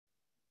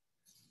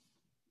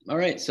All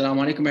right,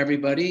 Assalamu alaikum,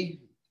 everybody.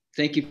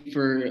 Thank you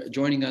for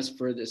joining us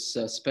for this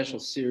special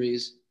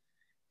series.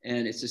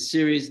 And it's a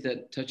series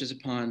that touches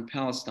upon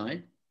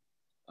Palestine.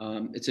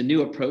 It's a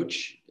new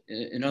approach.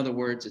 In other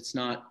words, it's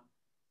not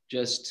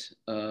just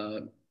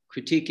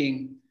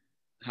critiquing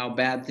how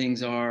bad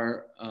things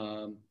are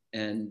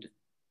and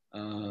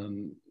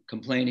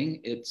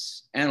complaining.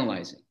 It's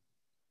analyzing.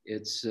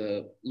 It's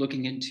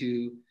looking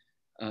into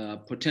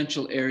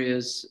potential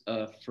areas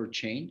for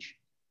change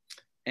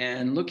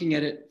and looking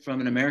at it from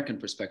an American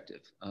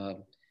perspective. The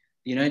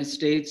United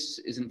States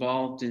is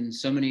involved in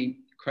so many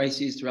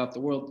crises throughout the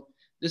world.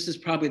 This is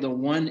probably the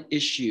one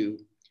issue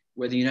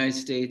where the United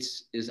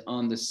States is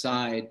on the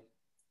side.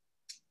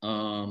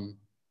 Well,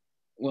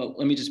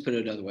 let me just put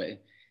it another way.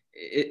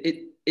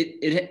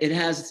 It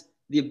has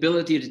the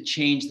ability to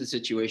change the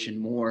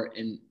situation more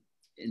in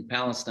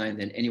Palestine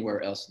than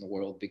anywhere else in the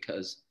world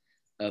because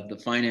of the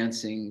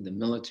financing, the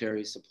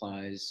military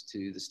supplies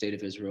to the state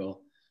of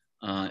Israel,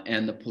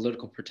 and the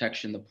political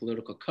protection, the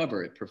political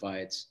cover it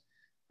provides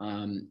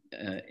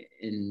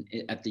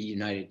at the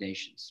United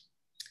Nations.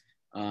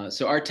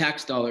 So our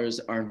tax dollars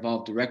are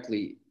involved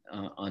directly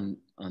on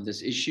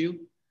this issue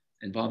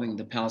involving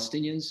the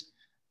Palestinians,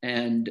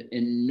 and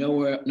in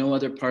no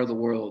other part of the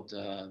world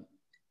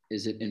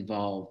is it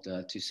involved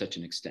to such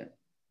an extent.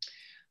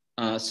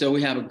 So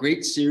we have a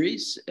great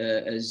series,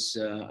 as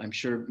I'm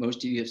sure most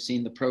of you have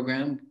seen the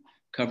program,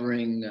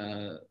 covering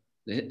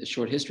the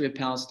short history of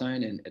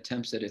Palestine and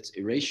attempts at its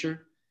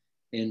erasure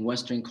in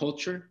Western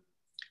culture,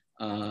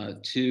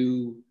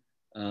 to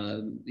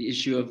the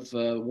issue of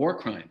war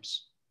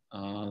crimes.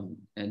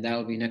 And that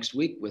will be next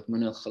week with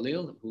Munal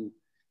Khalil, who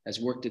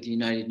has worked at the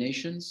United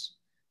Nations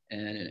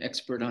and an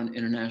expert on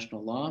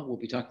international law. We'll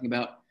be talking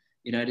about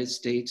United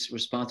States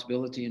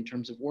responsibility in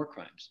terms of war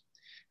crimes.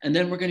 And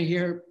then we're going to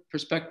hear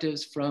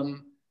perspectives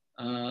from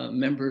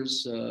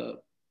members of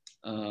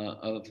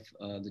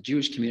the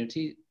Jewish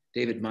community.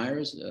 David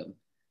Myers,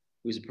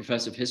 who's a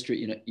professor of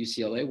history at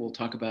UCLA, will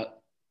talk about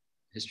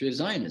history of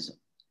Zionism.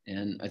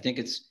 And I think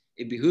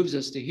it behooves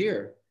us to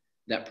hear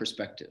that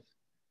perspective.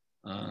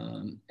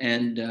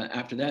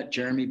 After that,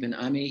 Jeremy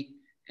Ben-Ami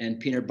and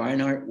Peter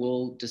Barnhart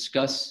will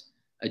discuss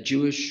a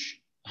Jewish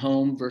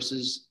home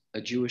versus a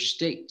Jewish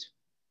state,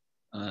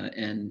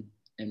 and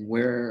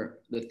where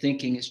the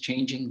thinking is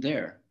changing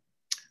there.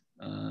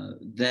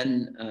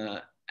 Then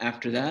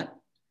after that,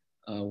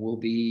 we'll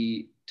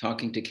be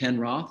talking to Ken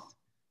Roth,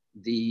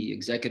 the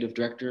executive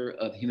director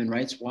of Human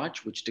Rights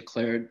Watch, which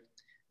declared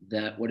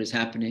that what is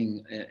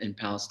happening in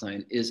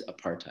Palestine is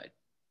apartheid.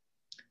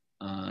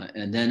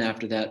 And then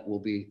after that, we'll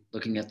be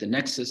looking at the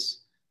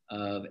nexus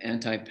of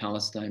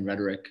anti-Palestine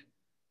rhetoric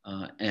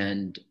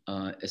and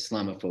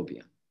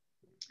Islamophobia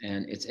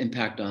and its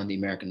impact on the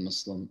American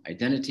Muslim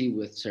identity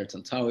with Sarah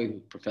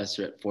Tantawi,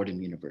 professor at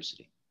Fordham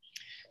University.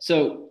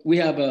 So we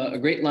have a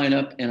great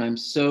lineup, and I'm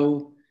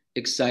so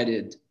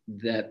excited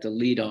that the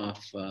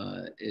leadoff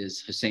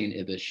is Hussein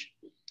Ibish.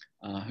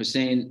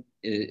 Hussein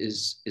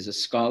is a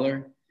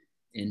scholar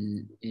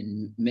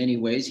in many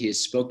ways. He has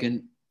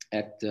spoken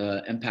at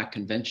MPAC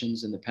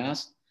conventions in the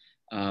past.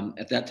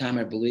 At that time,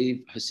 I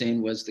believe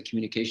Hussein was the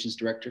communications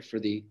director for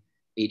the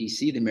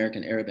ADC, the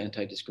American Arab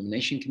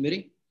Anti-Discrimination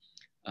Committee.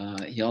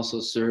 He also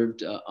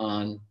served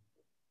on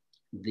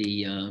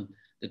the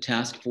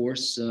task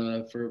force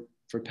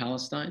for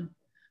Palestine.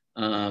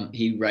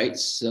 He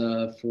writes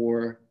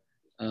for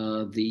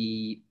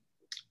the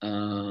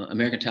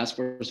American Task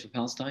Force for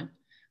Palestine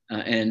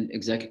and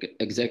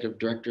executive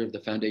director of the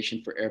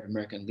Foundation for Arab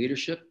American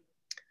Leadership.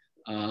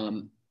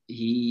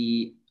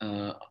 He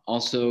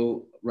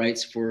also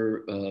writes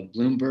for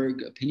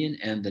Bloomberg Opinion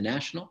and The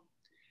National.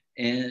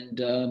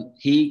 And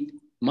he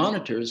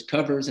monitors,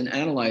 covers, and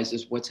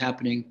analyzes what's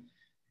happening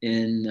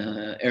in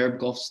Arab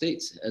Gulf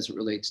states as it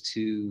relates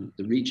to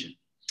the region.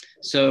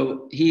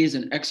 So he is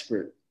an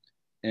expert,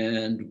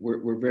 and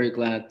we're very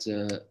glad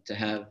to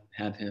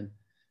have him.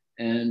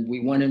 And we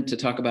want him to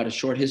talk about a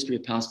short history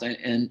of Palestine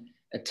and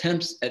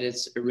attempts at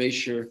its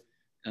erasure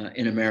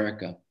in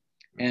America.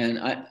 And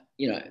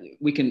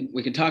we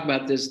can talk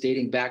about this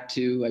dating back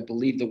to, I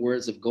believe, the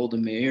words of Golda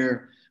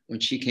Meir when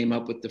she came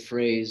up with the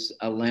phrase,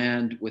 "a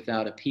land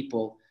without a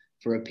people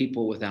for a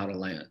people without a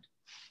land,"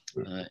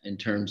 in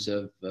terms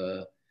of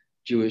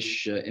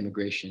Jewish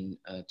immigration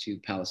to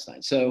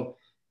Palestine. So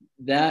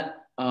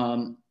that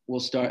we'll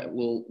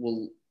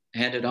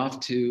hand it off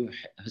to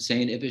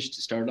Hussein Ibish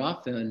to start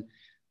off. And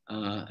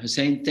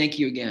Hussein, thank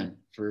you again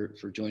for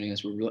joining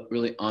us. We're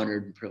really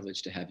honored and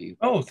privileged to have you.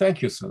 Oh,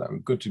 thank you,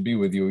 Salam. Good to be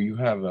with you. You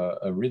have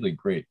a really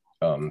great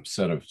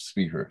set of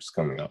speakers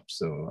coming up,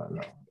 so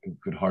it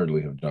could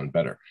hardly have done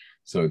better.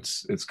 So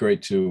it's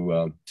great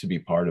to be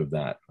part of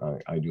that.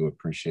 I do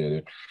appreciate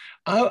it.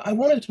 I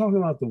want to talk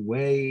about the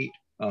way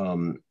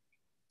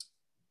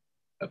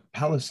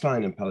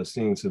Palestine and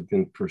Palestinians have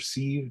been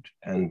perceived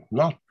and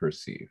not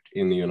perceived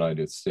in the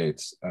United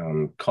States,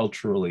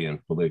 culturally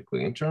and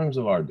politically, in terms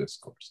of our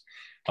discourse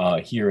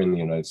here in the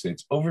United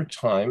States over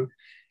time,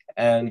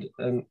 and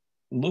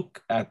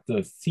look at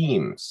the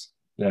themes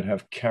that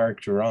have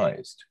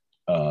characterized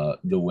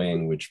the way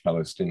in which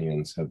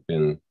Palestinians have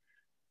been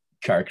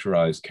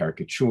characterized,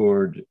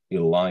 caricatured,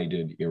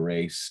 elided,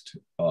 erased,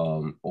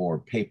 or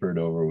papered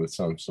over with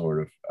some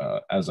sort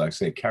of, as I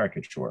say,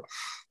 caricature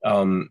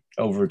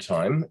over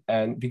time.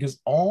 And because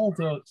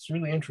it's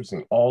really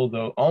interesting,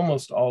 although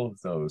almost all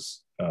of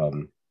those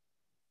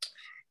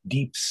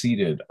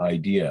deep-seated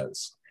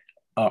ideas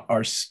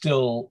are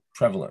still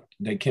prevalent.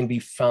 They can be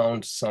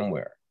found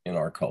somewhere in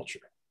our culture.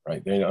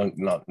 Right, they are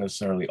not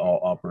necessarily all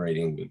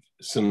operating with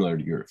similar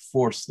to your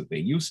force that they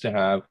used to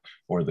have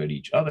or that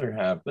each other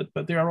have, but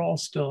they are all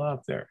still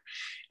out there.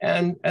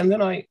 And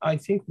then I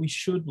think we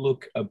should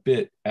look a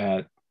bit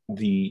at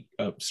the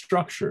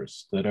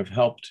structures that have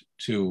helped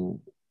to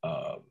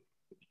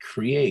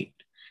create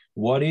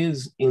what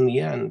is, in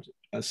the end,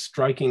 a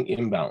striking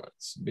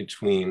imbalance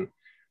between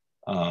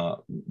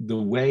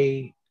the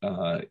way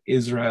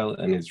Israel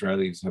and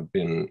Israelis have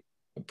been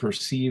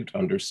perceived,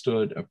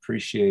 understood,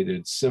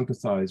 appreciated,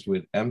 sympathized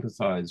with,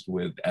 empathized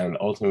with, and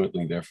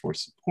ultimately therefore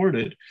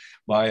supported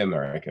by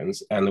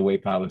Americans, and the way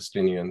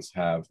Palestinians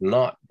have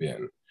not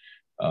been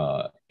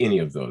any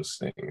of those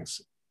things.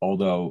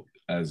 Although,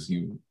 as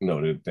you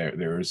noted,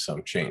 there is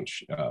some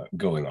change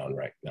going on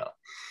right now.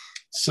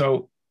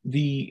 So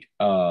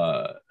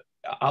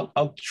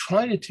I'll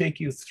try to take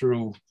you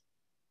through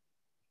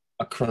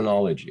a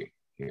chronology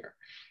here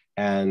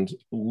and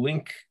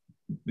link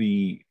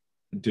the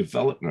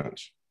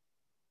development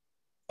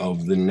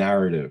of the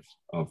narrative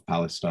of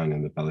Palestine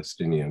and the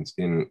Palestinians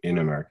in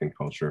American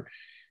culture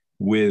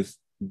with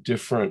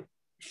different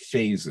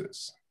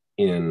phases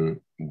in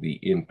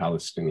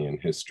Palestinian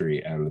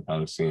history and the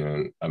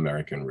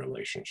Palestinian-American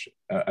relationship.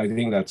 I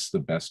think that's the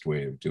best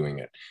way of doing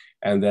it,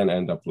 and then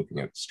end up looking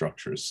at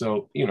structures.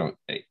 So,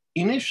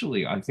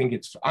 initially, I think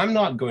I'm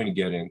not going to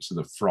get into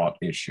the fraught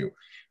issue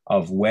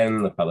of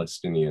when the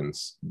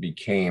Palestinians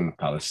became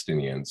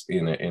Palestinians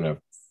in a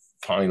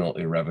final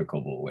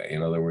irrevocable way.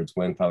 In other words,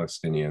 when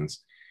Palestinians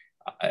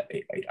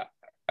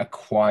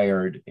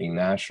acquired a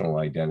national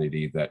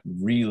identity that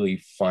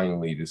really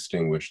finally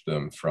distinguished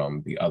them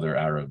from the other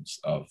Arabs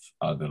of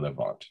the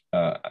Levant.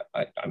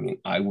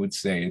 I would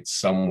say it's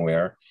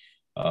somewhere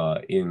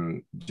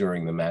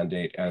during the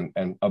mandate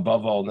and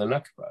above all the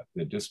Nakba,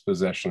 the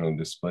dispossession and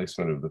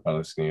displacement of the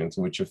Palestinians,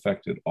 which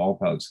affected all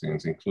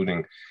Palestinians,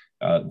 including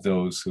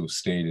those who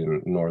stayed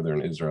in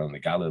northern Israel and the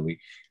Galilee.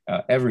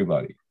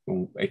 Everybody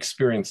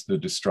experienced the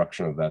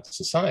destruction of that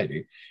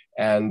society.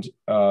 And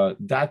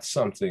that's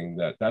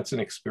an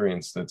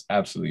experience that's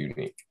absolutely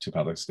unique to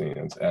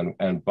Palestinians.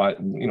 And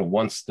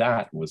once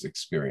that was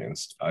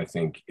experienced, I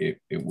think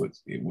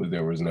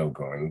there was no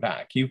going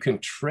back. You can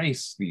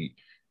trace the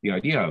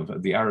idea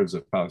of the Arabs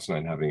of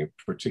Palestine having a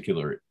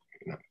particular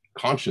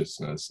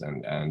consciousness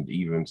and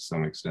even to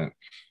some extent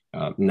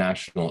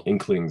national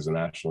inklings, a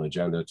national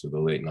agenda to the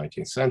late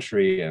 19th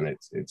century. And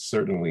it's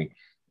certainly,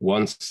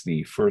 once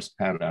the first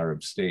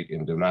pan-Arab state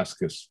in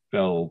Damascus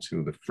fell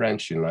to the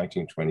French in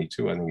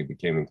 1922, I think it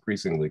became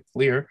increasingly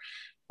clear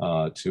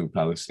to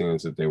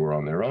Palestinians that they were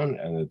on their own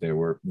and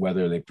that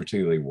whether they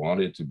particularly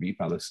wanted to be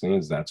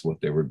Palestinians, that's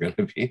what they were going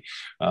to be,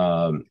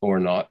 or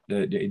not.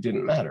 It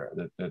didn't matter,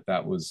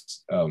 that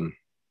was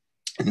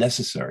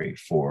necessary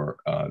for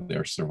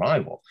their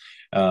survival.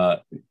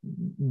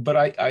 But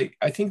I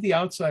think the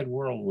outside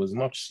world was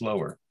much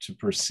slower to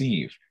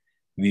perceive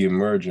the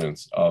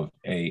emergence of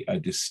a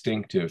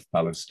distinctive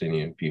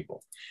Palestinian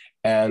people.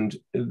 And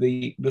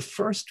the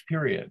first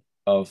period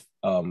of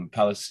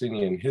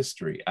Palestinian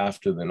history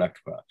after the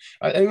Nakba,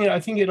 I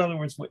think, in other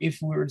words, if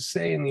we were to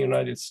say in the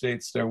United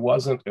States there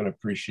wasn't an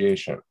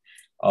appreciation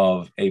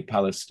of a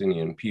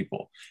Palestinian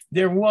people,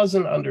 there was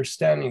an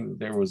understanding that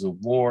there was a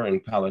war in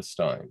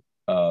Palestine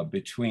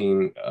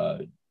between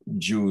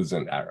Jews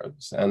and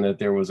Arabs, and that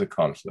there was a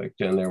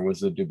conflict, and there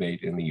was a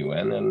debate in the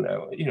UN, and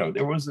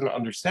there was an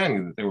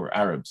understanding that there were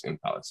Arabs in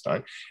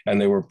Palestine, and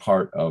they were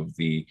part of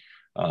the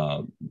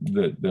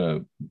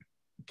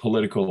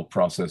political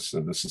process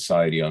of the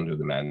society under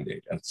the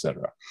mandate,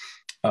 etc.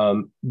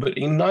 But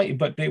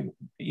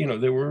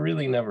they were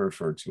really never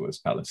referred to as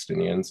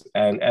Palestinians,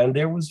 and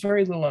there was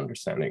very little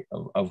understanding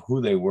of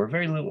who they were,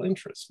 very little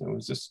interest. It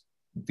was just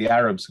the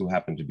Arabs who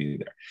happened to be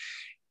there.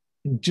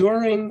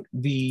 During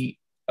the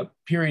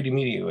period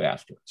immediately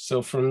after,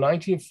 so from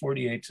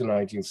 1948 to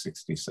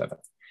 1967,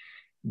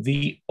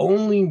 the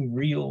only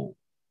real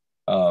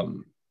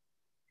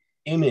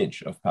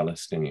image of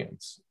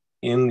Palestinians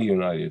in the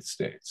United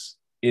States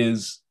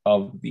is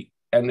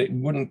and it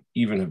wouldn't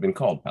even have been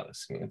called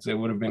Palestinians. They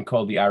would have been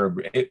called the Arab,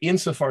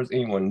 insofar as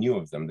anyone knew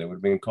of them, they would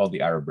have been called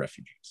the Arab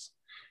refugees.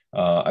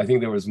 I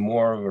think there was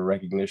more of a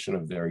recognition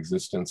of their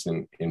existence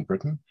in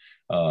Britain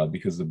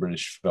because the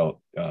British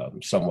felt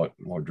somewhat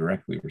more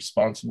directly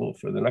responsible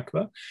for the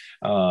Nakba.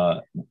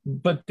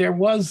 But there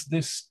was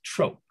this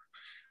trope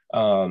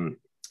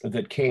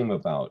that came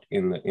about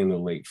in the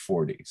late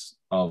 40s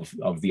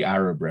of the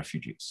Arab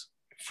refugees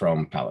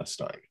from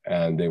Palestine.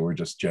 And they were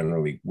just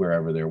generally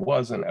wherever there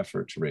was an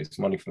effort to raise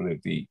money from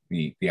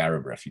the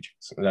Arab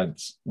refugees. And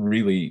that's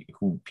really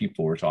who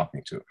people were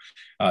talking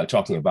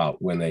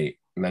about when they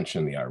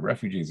mentioned the Arab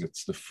refugees.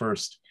 It's the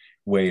first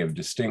way of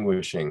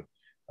distinguishing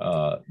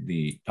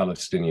the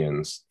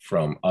Palestinians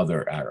from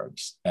other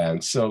Arabs.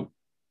 And so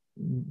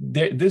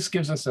this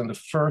gives us then the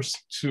first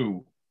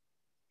two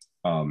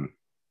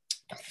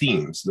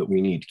themes that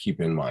we need to keep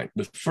in mind.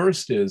 The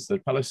first is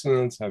that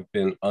Palestinians have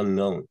been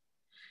unknown.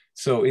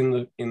 So in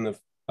the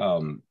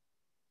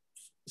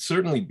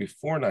certainly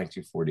before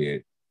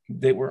 1948,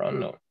 they were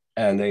unknown,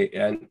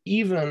 and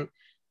even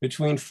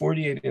between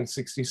 48 and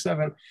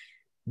 67,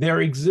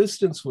 their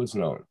existence was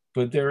known,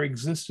 but their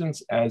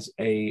existence as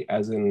a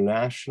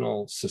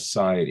national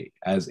society,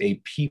 as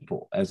a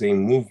people, as a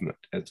movement,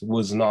 it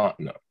was not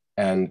known.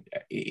 And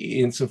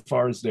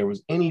insofar as there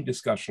was any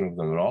discussion of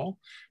them at all,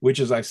 which,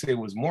 as I say,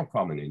 was more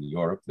common in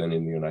Europe than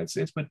in the United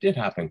States, but did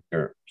happen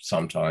here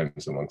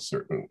sometimes among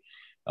certain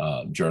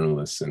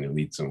journalists and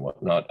elites and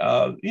whatnot.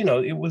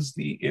 It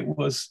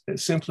was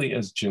simply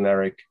as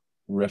generic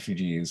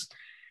refugees,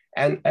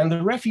 and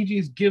the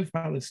refugees give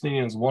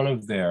Palestinians one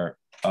of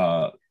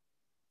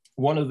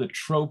the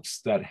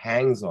tropes that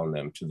hangs on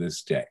them to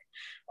this day,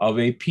 of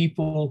a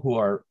people who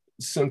are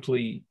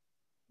simply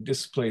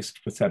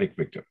displaced, pathetic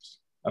victims,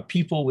 a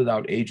people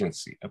without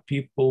agency, a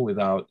people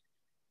without.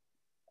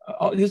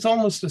 It's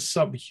almost a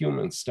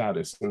subhuman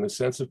status in the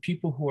sense of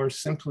people who are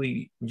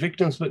simply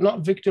victims, but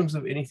not victims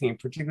of anything in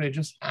particular. They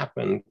just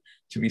happen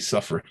to be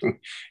suffering.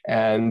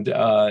 And,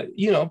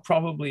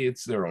 probably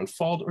it's their own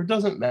fault or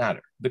doesn't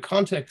matter. The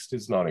context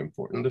is not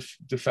important.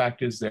 The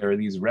fact is there are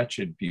these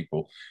wretched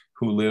people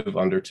who live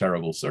under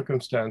terrible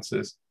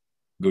circumstances,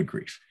 good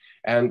grief.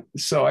 And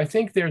so I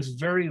think there's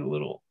very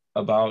little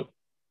about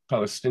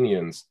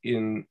Palestinians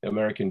in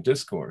American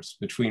discourse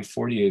between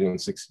 48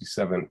 and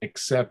 67,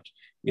 except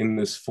in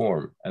this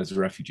form as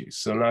refugees.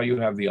 So now you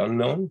have the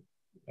unknown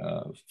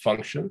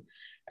function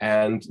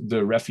and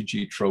the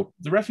refugee trope.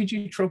 The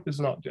refugee trope is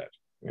not dead.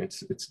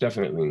 It's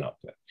definitely not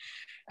dead.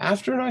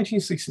 After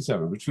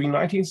 1967, between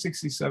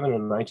 1967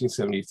 and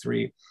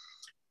 1973,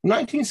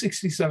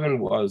 1967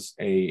 was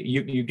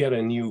you get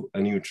a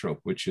new trope,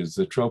 which is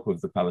the trope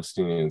of the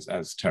Palestinians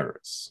as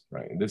terrorists,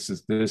 right?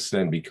 This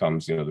then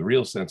becomes, the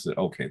real sense that,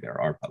 okay, there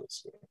are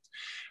Palestinians.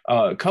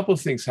 A couple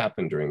of things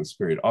happened during this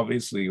period.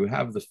 Obviously, you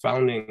have the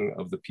founding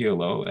of the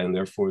PLO, and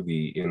therefore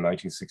in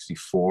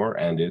 1964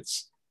 and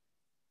its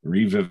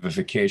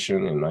revivification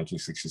in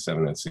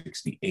 1967 and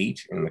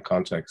 68 in the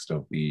context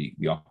of the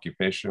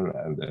occupation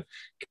and the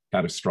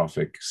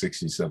catastrophic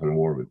 67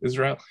 war with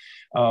Israel.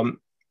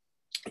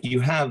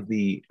 You have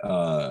the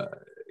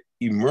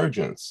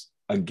emergence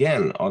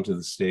again onto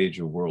the stage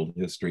of world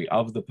history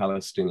of the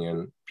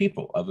Palestinian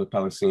people, of the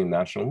Palestinian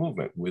national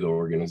movement, with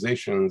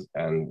organizations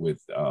and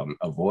with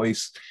a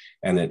voice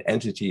and an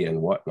entity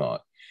and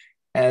whatnot.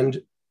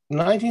 And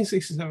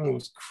 1967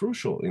 was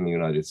crucial in the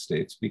United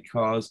States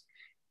because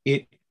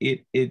the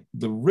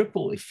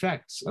ripple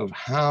effects of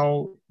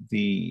how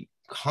the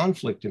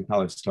conflict in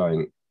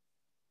Palestine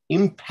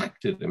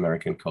impacted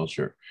American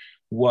culture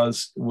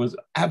was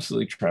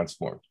absolutely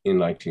transformed in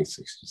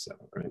 1967.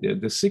 Right?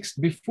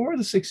 Before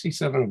the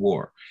 67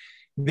 war,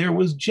 there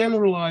was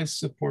generalized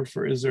support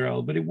for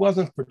Israel, but it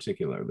wasn't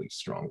particularly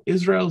strong.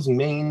 Israel's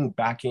main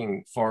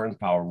backing foreign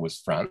power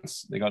was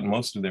France. They got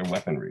most of their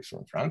weaponry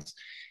from France.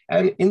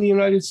 And in the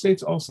United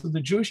States, also,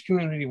 the Jewish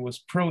community was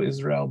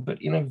pro-Israel,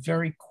 but in a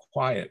very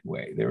quiet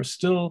way. They were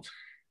still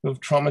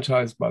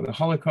traumatized by the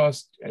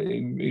Holocaust,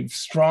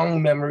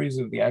 strong memories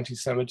of the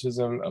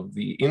anti-Semitism of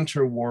the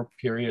interwar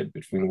period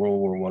between World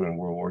War I and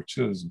World War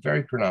II. Is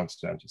very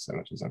pronounced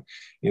anti-Semitism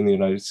in the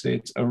United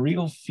States, a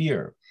real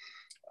fear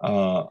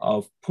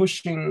of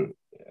pushing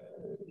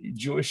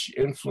Jewish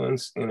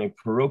influence in a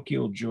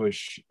parochial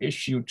Jewish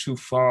issue too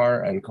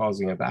far and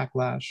causing a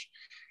backlash.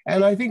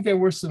 And I think there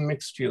were some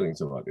mixed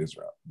feelings about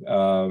Israel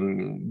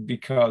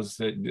because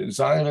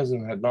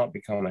Zionism had not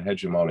become a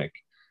hegemonic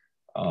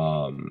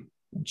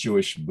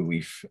Jewish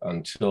belief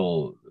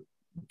until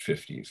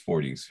 50s,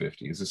 40s,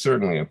 50s. It's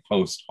certainly a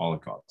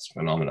post-Holocaust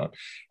phenomenon.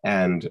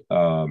 And,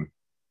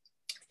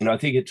 I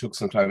think it took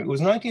some time. It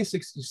was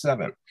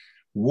 1967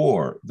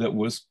 war that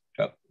was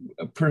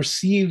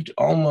perceived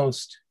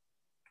almost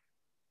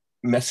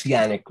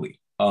messianically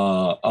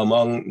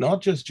among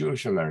not just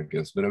Jewish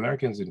Americans, but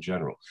Americans in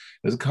general,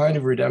 as a kind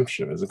of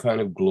redemption, as a kind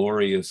of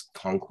glorious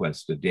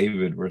conquest, a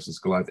David versus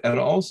Goliath, and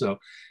also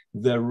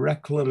the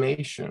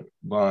reclamation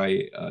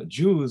by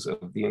Jews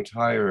of the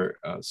entire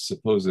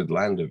supposed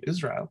land of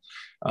Israel,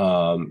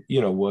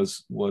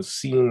 was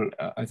seen.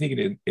 I think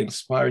it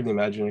inspired the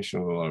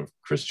imagination of a lot of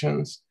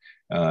Christians,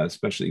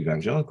 especially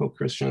evangelical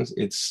Christians.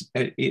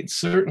 It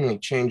certainly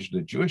changed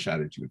the Jewish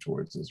attitude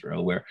towards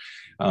Israel, where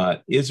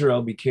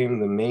Israel became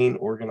the main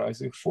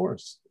organizing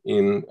force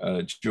in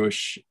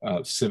Jewish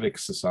civic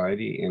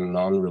society, in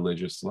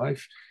non-religious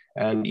life,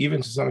 and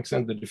even to some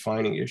extent the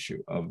defining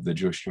issue of the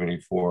Jewish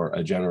community for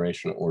a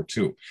generation or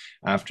two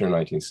after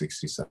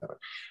 1967.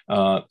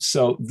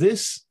 So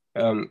this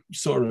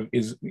sort of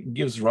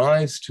gives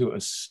rise to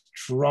a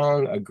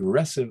strong,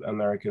 aggressive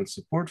American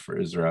support for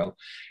Israel,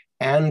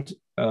 and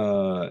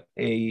a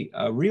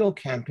real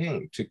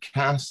campaign to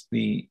cast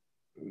the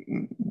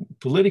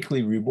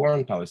politically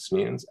reborn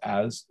Palestinians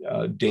as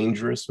a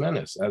dangerous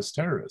menace, as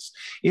terrorists.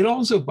 It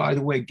also, by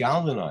the way,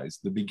 galvanized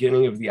the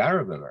beginning of the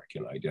Arab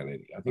American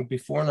identity. I think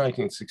before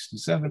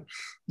 1967,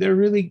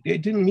 it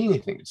didn't mean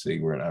anything to say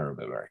you were an Arab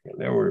American.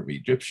 There were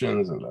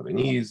Egyptians and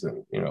Lebanese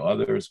and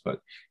others, but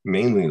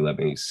mainly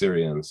Lebanese,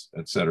 Syrians,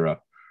 etc.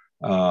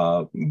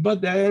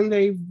 But then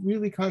they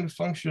really kind of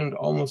functioned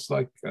almost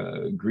like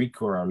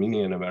Greek or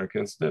Armenian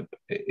Americans. The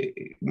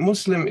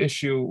Muslim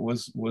issue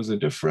was a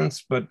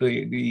difference, but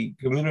the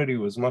community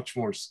was much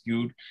more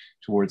skewed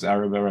towards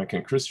Arab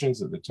American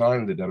Christians at the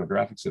time. The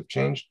demographics have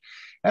changed.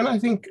 And I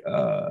think,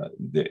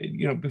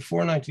 before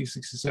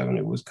 1967,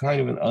 it was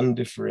kind of an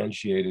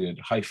undifferentiated,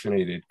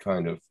 hyphenated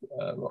kind of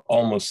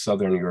almost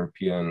Southern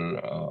European,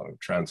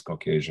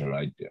 trans-Caucasian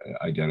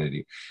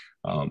identity.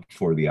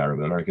 For the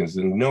Arab Americans,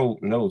 and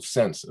no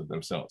sense of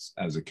themselves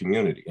as a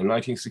community. In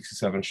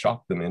 1967,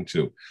 shocked them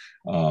into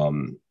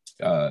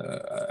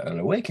an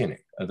awakening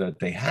that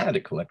they had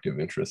a collective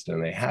interest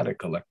and they had a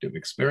collective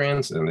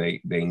experience, and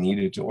they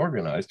needed to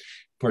organize,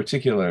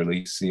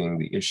 particularly seeing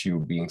the issue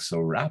being so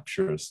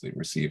rapturously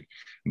received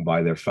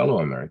by their fellow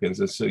Americans.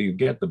 And so you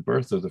get the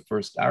birth of the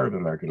first Arab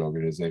American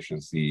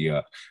organizations,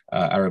 the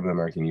Arab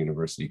American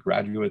University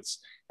Graduates,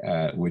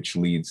 which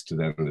leads to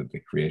then the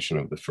creation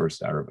of the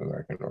first Arab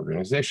American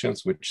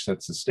organizations, which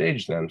sets the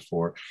stage then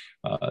for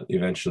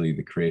eventually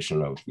the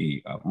creation of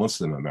the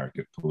Muslim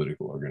American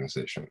political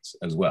organizations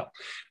as well.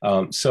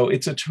 So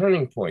it's a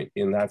turning point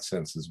in that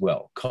sense as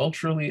well.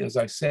 Culturally, as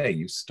I say,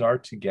 you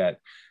start to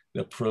get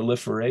the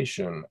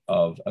proliferation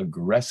of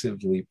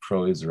aggressively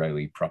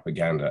pro-Israeli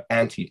propaganda,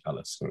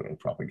 anti-Palestinian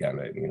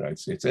propaganda in the United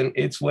States. And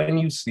it's when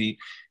you see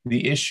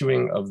the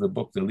issuing of the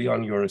book, the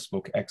Leon Uris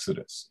book,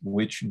 Exodus,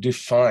 which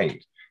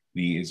defined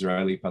the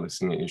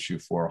Israeli-Palestinian issue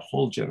for a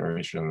whole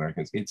generation of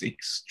Americans. It's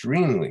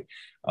extremely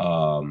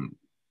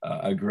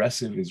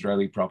aggressive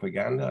Israeli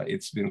propaganda.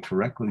 It's been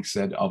correctly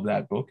said of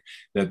that book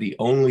that the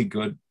only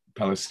good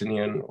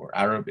Palestinian or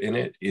Arab in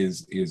it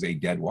is a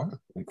dead one,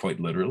 quite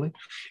literally,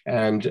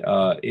 and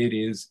it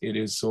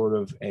is sort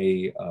of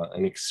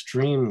an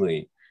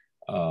extremely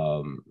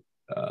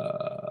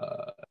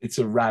it's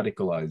a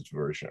radicalized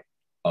version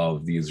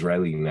of the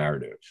Israeli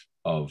narrative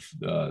of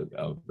the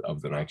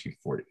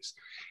 1940s,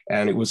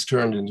 and it was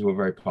turned into a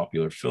very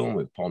popular film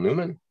with Paul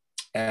Newman.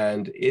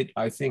 And it,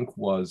 I think,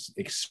 was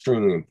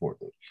extremely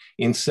important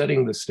in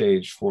setting the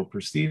stage for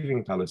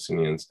perceiving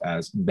Palestinians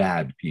as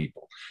bad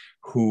people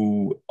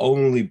who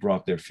only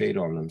brought their fate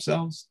on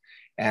themselves,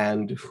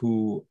 and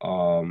who,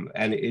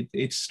 and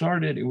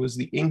it was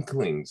the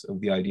inklings of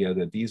the idea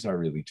that these are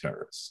really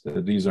terrorists,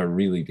 that these are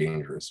really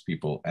dangerous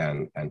people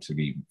and to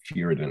be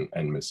feared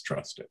and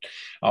mistrusted.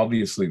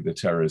 Obviously, the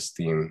terrorist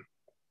theme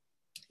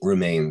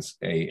remains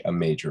a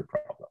major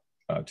problem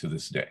to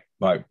this day.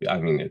 But I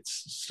mean,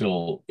 it's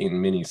still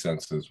in many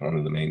senses one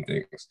of the main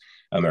things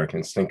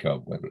Americans think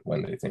of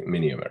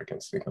many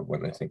Americans think of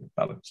when they think of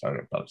Palestine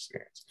and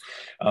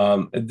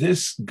Palestinians.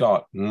 This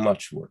got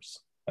much worse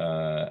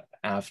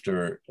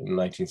after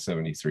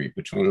 1973,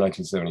 between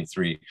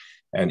 1973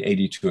 and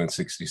 82 and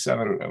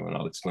 67, and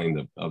I'll explain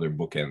the other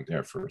bookend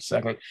there for a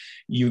second.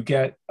 You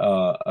get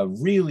a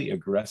really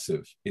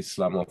aggressive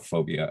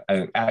Islamophobia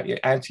and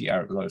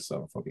anti-Arab, not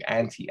Islamophobia,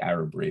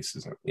 anti-Arab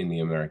racism in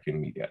the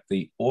American media.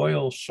 The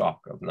oil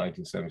shock of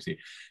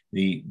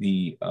 1973,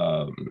 the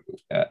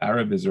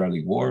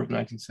Arab-Israeli War of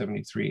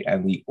 1973,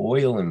 and the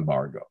oil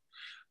embargo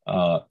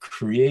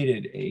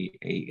created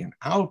an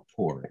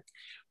outpouring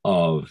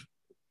of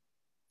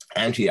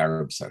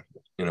anti-Arab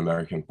sentiment in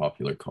American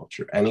popular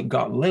culture, and it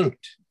got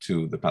linked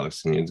to the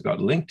Palestinians,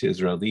 got linked to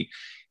Israel. The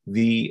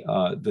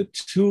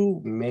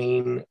two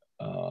main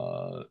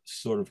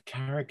sort of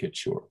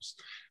caricatures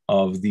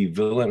of the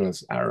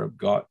villainous Arab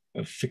got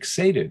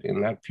fixated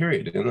in that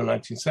period in the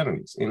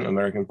 1970s in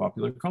American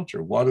popular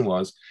culture. One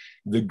was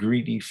the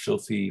greedy,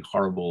 filthy,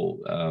 horrible,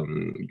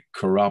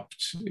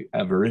 corrupt,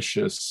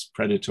 avaricious,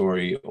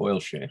 predatory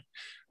oil sheikh,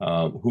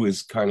 who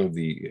is kind of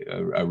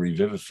a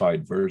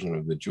revivified version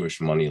of the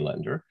Jewish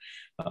moneylender,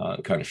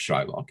 kind of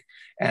Shylock,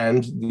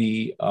 and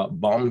the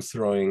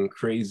bomb-throwing,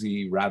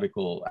 crazy,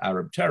 radical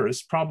Arab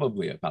terrorist,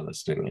 probably a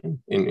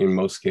Palestinian, in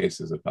most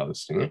cases a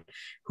Palestinian,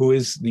 who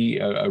is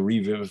a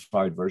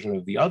revivified version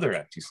of the other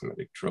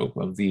anti-Semitic trope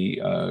of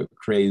the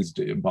crazed,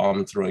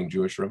 bomb-throwing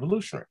Jewish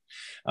revolutionary.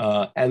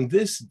 And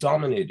this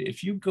dominated.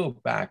 If you go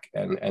back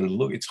and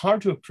look, it's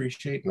hard to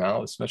appreciate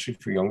now, especially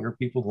for younger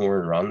people who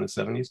were around the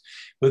 70s,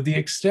 but the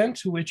extent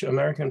to which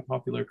American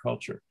popular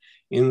culture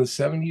in the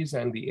 70s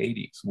and the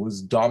 80s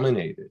was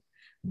dominated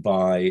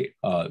by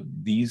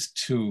these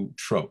two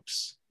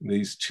tropes,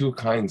 these two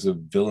kinds of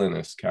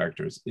villainous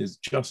characters, is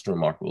just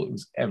remarkable. It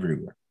was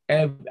everywhere,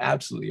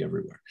 absolutely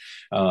everywhere.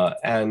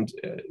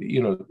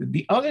 You know,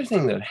 the other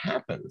thing that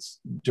happens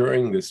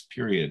during this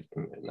period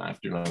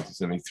after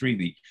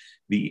 1973,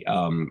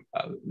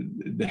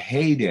 the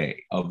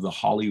heyday of the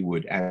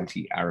Hollywood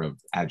anti-Arab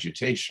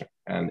agitation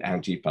and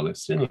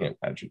anti-Palestinian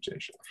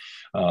agitation,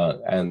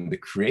 and the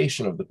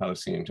creation of the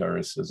Palestinian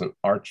terrorists as an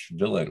arch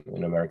villain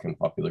in American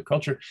popular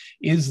culture,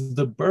 is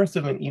the birth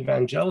of an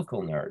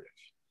evangelical narrative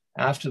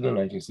after the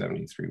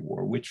 1973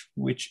 war,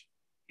 which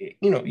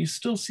you know, you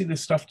still see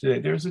this stuff today.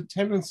 There's a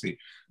tendency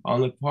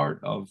on the part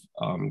of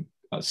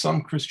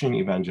some Christian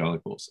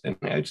evangelicals, and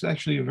it's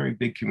actually a very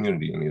big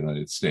community in the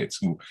United States,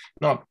 who,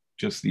 not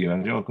just the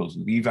evangelicals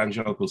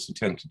who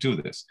tend to do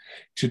this,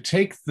 to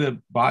take the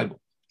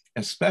Bible,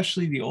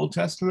 especially the Old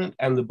Testament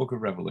and the book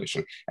of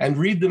Revelation, and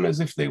read them as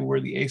if they were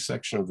the A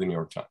section of the New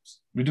York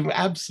Times. We do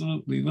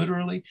absolutely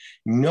literally,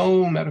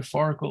 no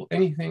metaphorical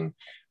anything,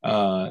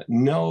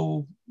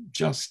 no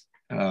just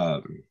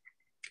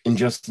in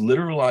just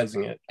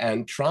literalizing it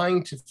and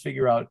trying to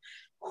figure out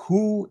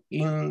who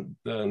in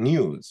the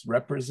news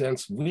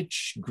represents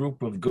which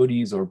group of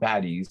goodies or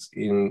baddies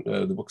in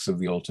the books of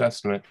the Old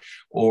Testament,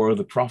 or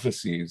the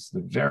prophecies,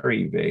 the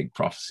very vague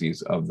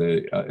prophecies of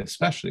the,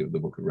 especially of the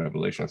book of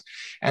Revelations.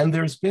 And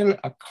there's been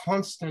a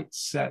constant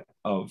set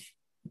of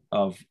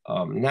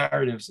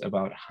narratives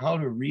about how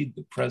to read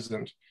the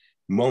present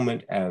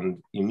moment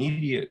and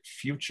immediate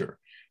future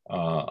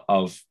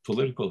of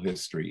political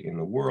history in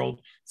the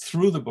world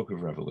through the book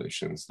of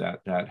Revelations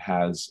that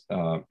has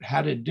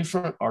had a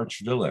different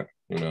arch villain.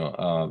 You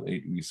know,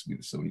 it used to be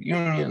the Soviet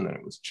Union, then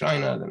it was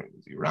China, then it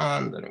was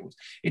Iran, then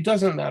it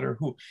doesn't matter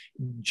who.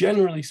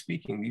 Generally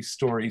speaking, these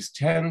stories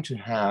tend to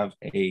have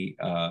the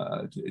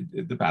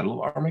Battle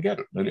of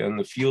Armageddon, but in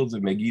the fields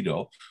of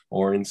Megiddo,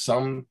 or in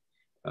some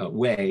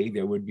way,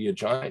 there would be a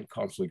giant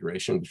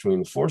conflagration between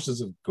the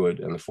forces of good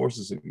and the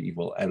forces of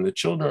evil, and the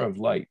children of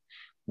light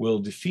will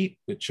defeat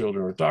the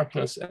children of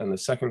darkness, and the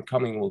second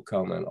coming will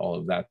come, and all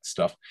of that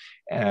stuff.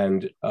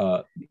 And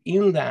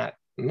in that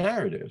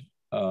narrative,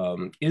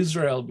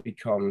 Israel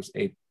becomes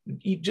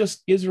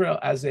Israel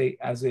as an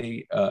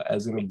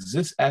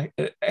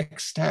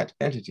extant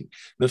entity.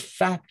 The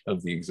fact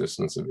of the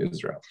existence of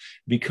Israel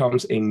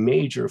becomes a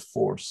major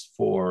force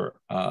for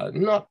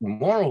not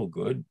moral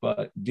good,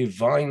 but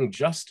divine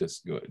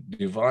justice good,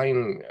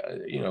 divine,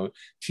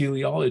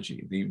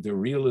 teleology, the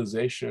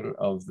realization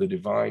of the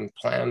divine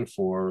plan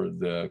for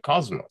the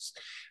cosmos.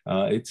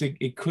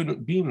 It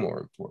couldn't be more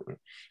important.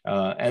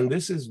 And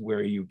this is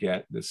where you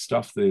get the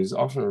stuff that is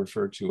often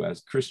referred to as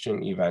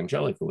Christian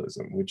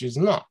evangelicalism, which is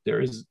not.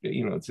 There is,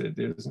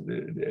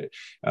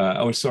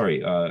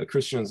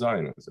 Christian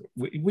Zionism,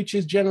 which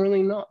is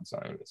generally not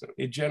Zionism.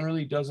 It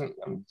generally doesn't.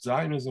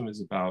 Zionism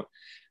is about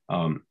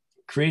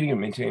creating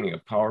and maintaining a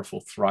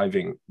powerful,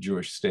 thriving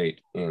Jewish state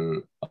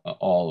in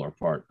all or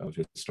part of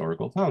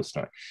historical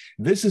Palestine.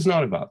 This is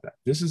not about that.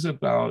 This is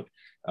about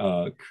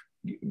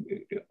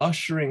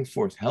ushering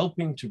forth,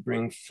 helping to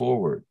bring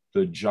forward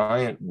the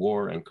giant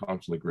war and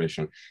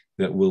conflagration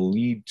that will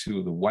lead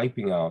to the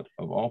wiping out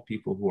of all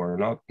people who are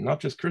not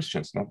just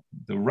Christians, not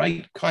the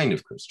right kind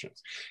of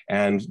Christians,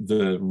 and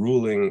the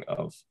ruling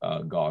of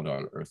God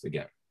on earth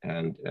again.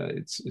 And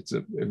it's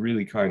a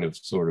really kind of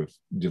sort of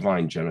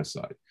divine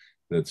genocide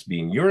that's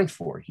being yearned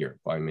for here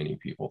by many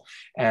people.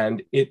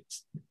 And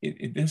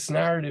this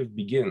narrative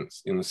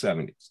begins in the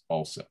 70s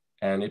also.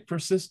 And it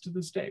persists to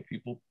this day.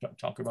 People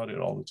talk about it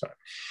all the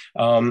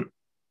time.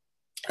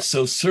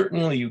 So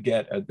certainly you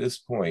get at this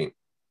point,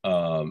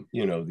 the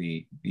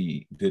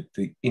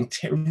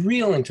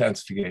real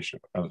intensification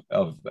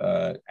of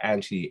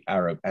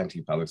anti-Arab,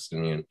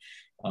 anti-Palestinian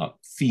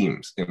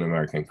themes in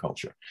American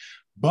culture.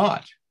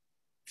 But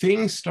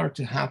things start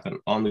to happen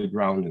on the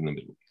ground in the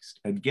Middle East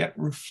and get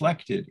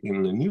reflected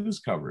in the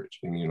news coverage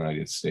in the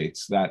United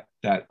States that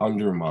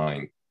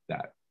undermine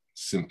that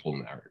simple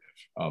narrative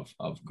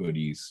of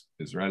goodies,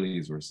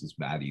 Israelis versus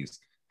baddies,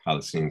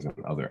 Palestinians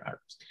and other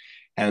Arabs.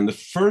 And the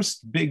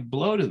first big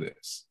blow to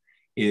this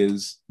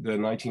is the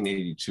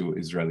 1982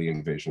 Israeli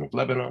invasion of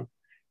Lebanon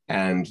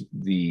and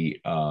the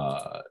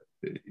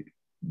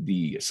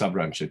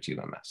Sabra and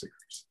Shatila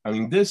massacres. I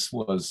mean, this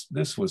was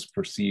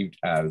perceived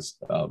as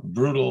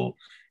brutal,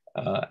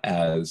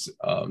 as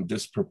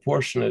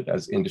disproportionate,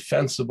 as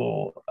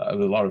indefensible. A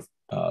lot of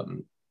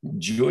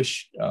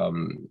Jewish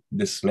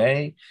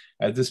dismay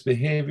at this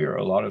behavior,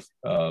 a lot of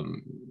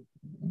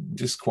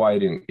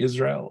disquiet in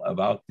Israel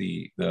about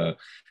the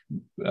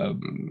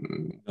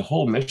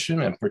whole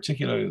mission, and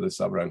particularly the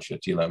Sabra and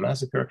Shatila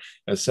massacre,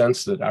 a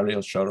sense that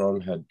Ariel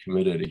Sharon had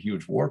committed a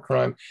huge war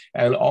crime.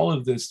 And all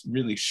of this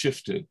really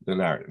shifted the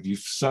narrative. You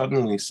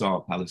suddenly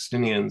saw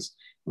Palestinians,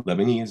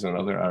 Lebanese, and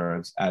other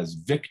Arabs as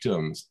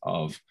victims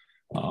of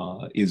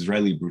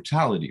Israeli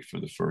brutality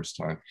for the first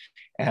time.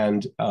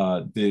 And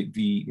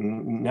the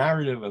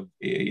narrative of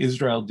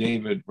Israel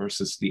David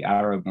versus the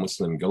Arab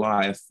Muslim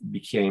Goliath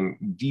became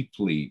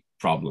deeply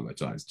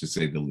problematized, to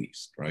say the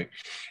least, right?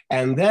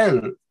 And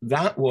then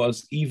that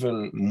was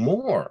even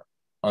more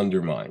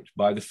undermined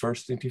by the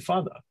First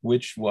Intifada,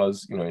 which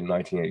was, in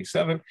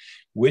 1987,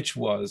 which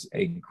was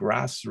a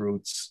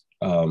grassroots,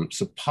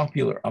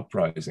 popular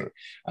uprising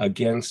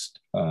against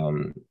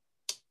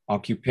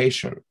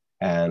occupation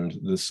and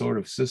the sort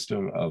of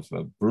system of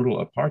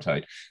brutal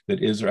apartheid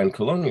that Israel and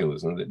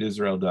colonialism that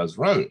Israel does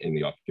run in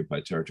the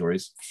occupied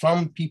territories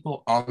from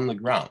people on the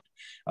ground,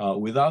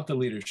 without the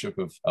leadership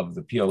of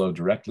the PLO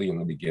directly in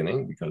the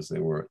beginning, because they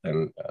were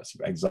then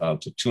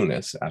exiled to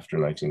Tunis after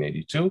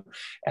 1982,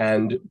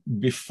 and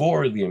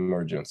before the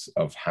emergence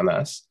of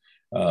Hamas,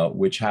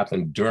 which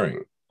happened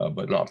during,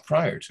 but not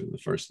prior to the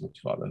First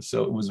Intifada.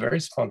 So it was very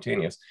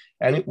spontaneous,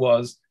 and it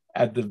was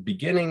at the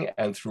beginning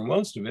and through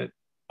most of it,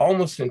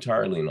 almost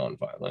entirely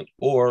nonviolent,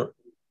 or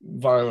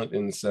violent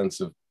in the sense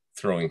of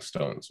throwing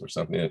stones or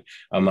something that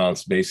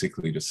amounts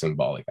basically to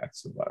symbolic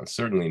acts of violence.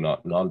 Certainly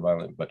not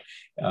nonviolent,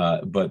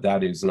 but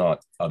that is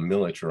not a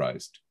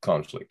militarized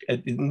conflict.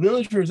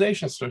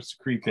 Militarization starts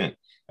to creep in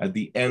at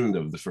the end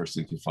of the First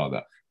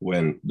Intifada,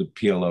 when the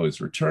PLO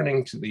is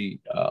returning to the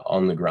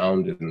on the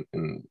ground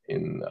in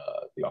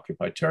the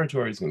occupied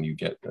territories, and you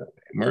get the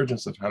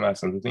emergence of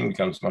Hamas, and the thing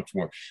becomes much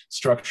more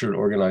structured,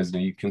 organized,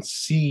 and you can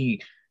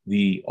see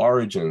the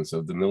origins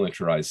of the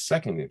militarized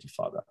Second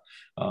Intifada.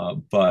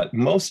 But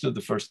most of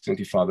the First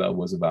Intifada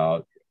was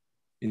about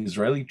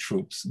Israeli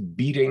troops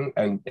beating,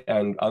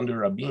 and under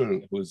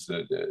Rabin, who was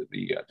the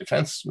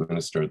defense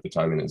minister at the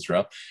time in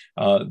Israel,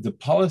 the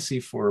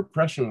policy for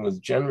oppression was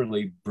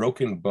generally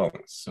broken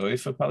bones. So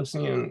if a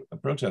Palestinian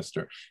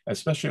protester,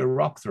 especially a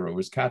rock thrower,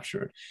 was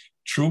captured,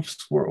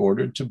 troops were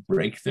ordered to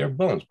break their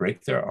bones,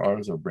 break their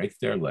arms or break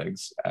their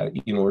legs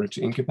in order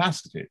to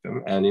incapacitate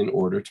them and in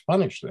order to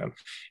punish them.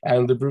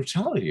 And the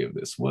brutality of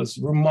this was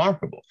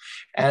remarkable.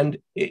 And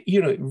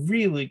it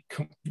really,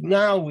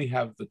 now we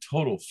have the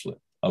total flip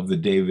of the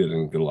David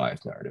and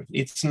Goliath narrative.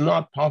 It's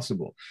not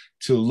possible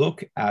to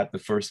look at the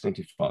First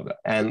Intifada,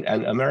 and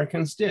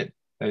Americans did.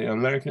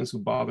 Americans who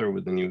bother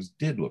with the news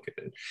did look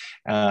at it,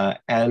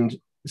 and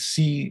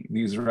see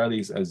the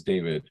Israelis as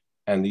David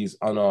and these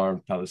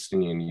unarmed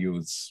Palestinian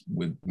youths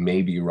with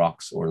maybe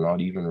rocks or not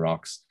even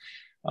rocks,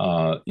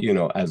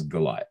 as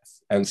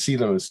Goliath, and see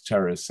them as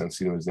terrorists and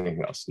see them as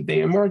anything else. They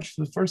emerged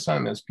for the first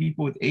time as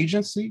people with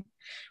agency,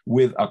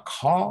 with a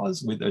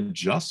cause, with a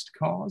just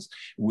cause,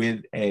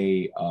 with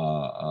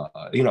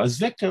as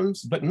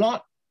victims, but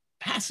not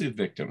passive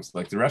victims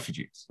like the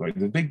refugees, right?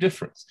 The big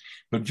difference.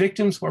 But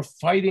victims who are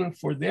fighting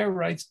for their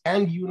rights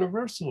and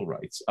universal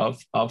rights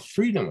of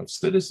freedom, of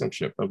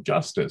citizenship, of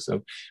justice,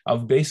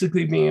 of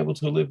basically being able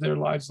to live their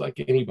lives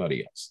like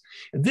anybody else.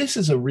 This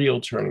is a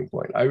real turning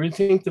point. I really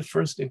think the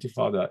First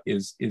Intifada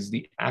is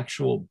the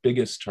actual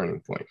biggest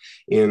turning point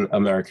in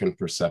American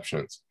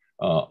perceptions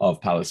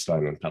of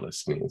Palestine and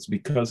Palestinians,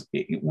 because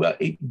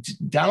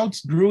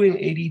doubts grew in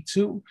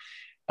 82.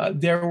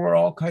 There were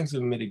all kinds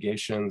of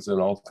mitigations and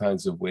all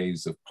kinds of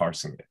ways of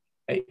parsing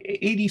it.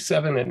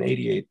 87 and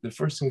 88, the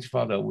First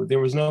Intifada, there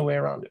was no way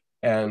around it.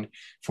 And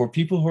for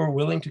people who are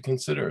willing to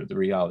consider the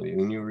reality,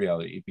 the new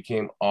reality, it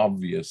became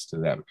obvious to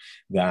them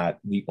that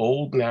the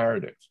old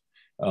narrative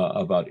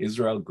about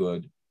Israel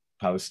good,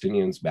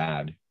 Palestinians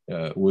bad,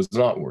 was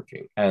not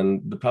working.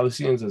 And the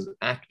Palestinians as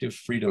active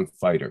freedom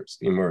fighters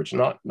emerged,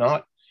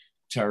 not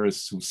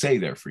terrorists who say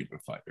they're freedom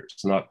fighters,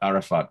 not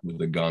Arafat with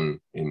a gun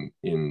in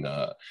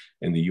the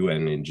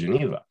UN in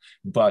Geneva,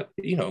 but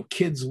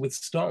kids with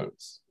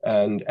stones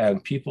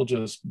and people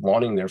just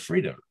wanting their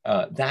freedom.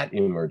 That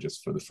emerges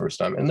for the first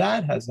time, and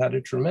that has had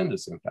a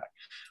tremendous impact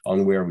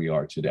on where we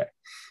are today.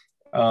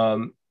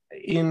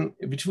 In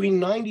between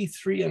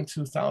 93 and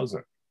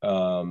 2000,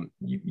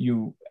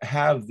 you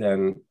have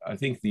then, I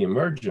think, the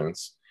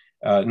emergence,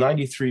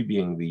 93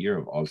 being the year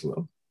of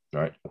Oslo,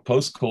 right?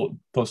 Post-Cold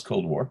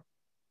War.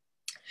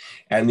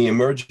 And the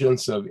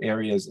emergence of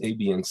areas A,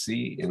 B, and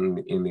C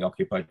in the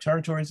occupied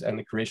territories, and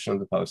the creation of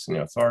the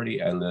Palestinian Authority,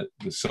 and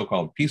the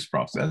so-called peace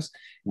process,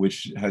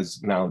 which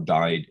has now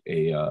died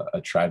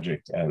a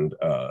tragic and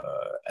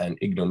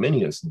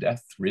ignominious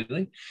death,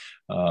 really,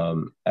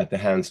 at the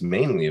hands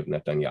mainly of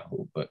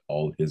Netanyahu, but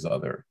all his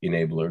other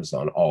enablers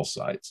on all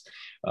sides.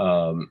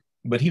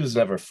 But he was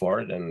never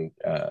for it, and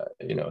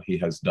he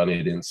has done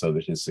it in so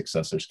that his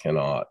successors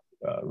cannot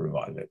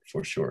revive it,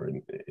 for sure,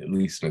 at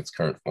least in its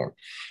current form.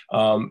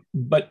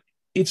 But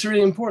it's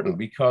really important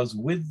because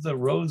with the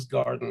Rose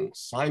Garden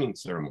signing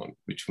ceremony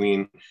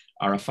between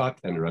Arafat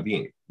and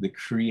Rabin, the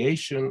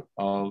creation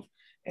of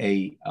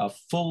a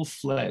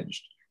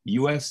full-fledged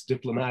US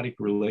diplomatic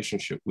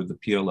relationship with the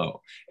PLO,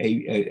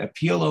 a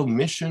PLO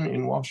mission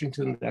in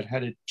Washington that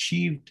had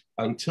achieved,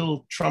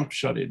 until Trump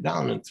shut it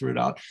down and threw it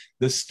out,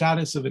 the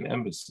status of an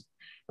embassy,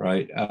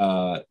 right?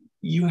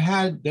 You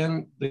had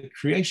then the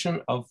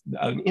creation of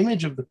an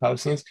image of the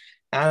Palestinians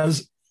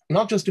as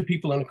not just a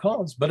people and a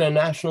cause, but a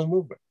national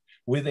movement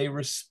with a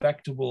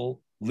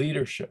respectable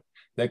leadership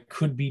that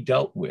could be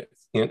dealt with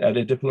at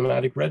a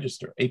diplomatic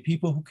register, a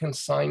people who can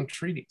sign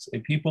treaties, a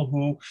people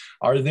who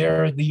are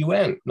there at the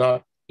UN,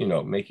 not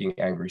making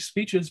angry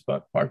speeches,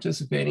 but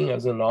participating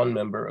as a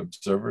non-member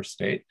observer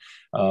state,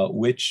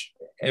 which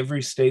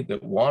every state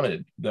that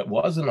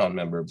was a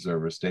non-member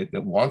observer state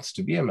that wants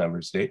to be a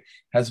member state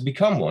has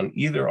become one,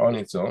 either on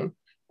its own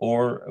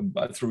or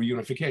through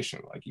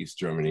unification, like East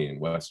Germany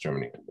and West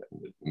Germany,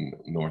 and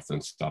North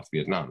and South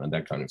Vietnam, and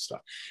that kind of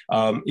stuff.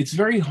 It's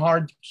very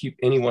hard to keep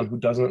anyone who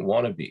doesn't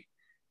want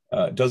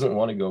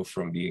to go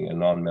from being a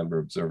non-member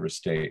observer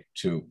state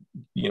to,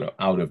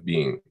 out of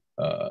being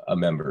a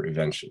member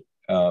eventually.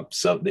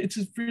 So it's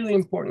a really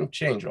important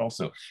change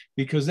also,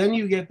 because then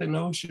you get the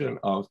notion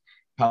of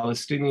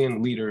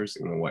Palestinian leaders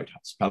in the White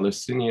House,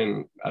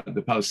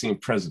 the Palestinian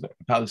president,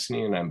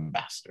 Palestinian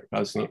ambassador,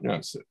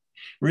 Palestinian, so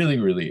really,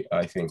 really,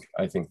 I think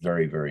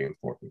very, very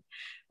important.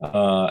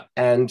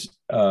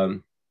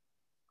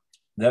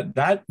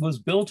 That was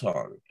built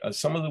on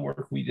some of the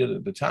work we did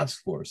at the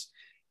task force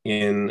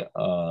in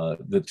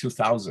the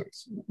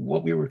 2000s.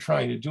 What we were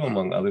trying to do,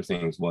 among other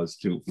things, was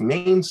to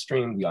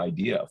mainstream the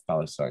idea of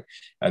Palestine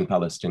and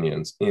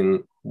Palestinians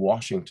in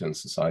Washington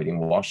society, in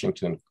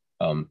Washington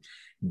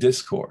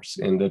discourse,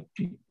 and the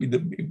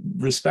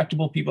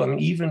respectable people, I mean,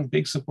 even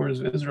big supporters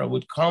of Israel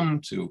would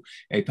come to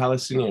a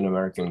Palestinian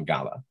American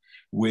gala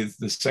with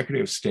the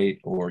Secretary of State,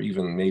 or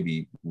even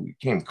maybe we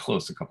came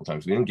close a couple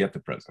times. We didn't get the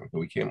president, but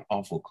we came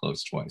awful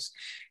close twice.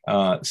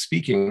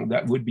 Speaking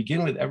that would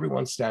begin with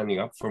everyone standing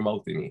up for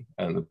Mawtini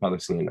and the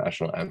Palestinian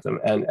national anthem,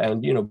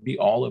 and be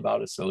all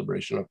about a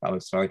celebration of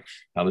Palestine,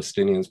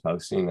 Palestinians,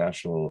 Palestinian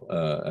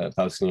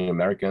Palestinian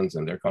Americans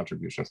and their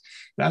contributions,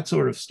 that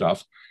sort of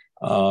stuff.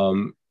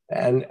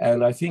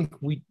 And I think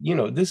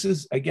this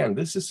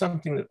is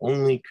something that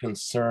only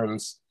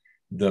concerns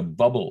the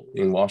bubble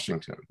in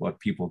Washington, what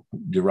people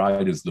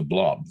deride as the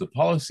blob, the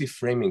policy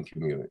framing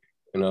community.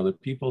 The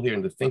people here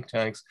in the think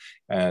tanks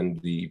and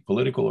the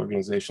political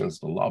organizations,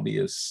 the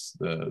lobbyists,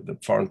 the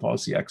foreign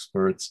policy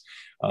experts,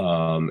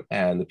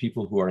 and the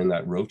people who are in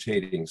that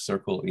rotating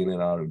circle in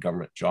and out of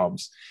government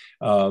jobs,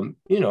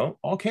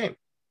 all came.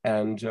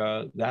 And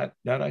that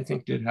I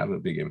think did have a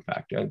big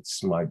impact.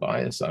 It's my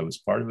bias. I was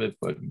part of it,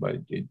 but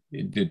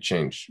it did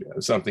change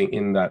something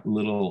in that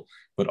little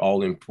but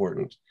all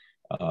important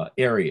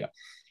area.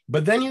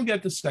 But then you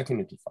get the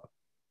Second Intifada.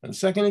 And the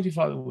Second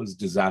Intifada was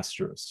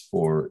disastrous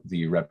for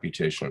the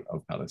reputation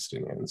of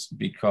Palestinians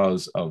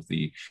because of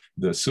the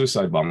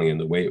suicide bombing and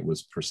the way it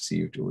was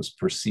perceived. It was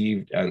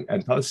perceived, and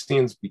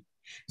Palestinians,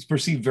 it's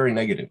perceived very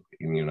negatively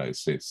in the United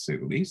States, to say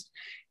the least.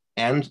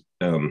 And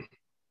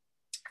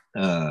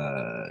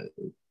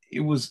it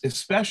was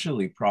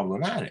especially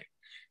problematic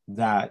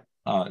that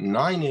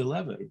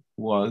 9/11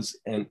 was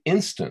an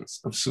instance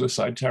of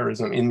suicide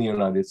terrorism in the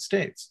United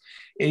States.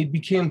 It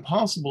became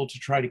possible to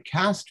try to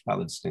cast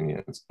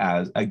Palestinians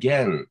as,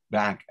 again,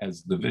 back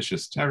as the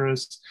vicious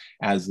terrorists,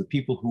 as the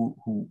people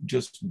who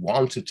just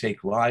want to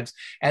take lives,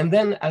 and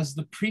then as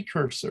the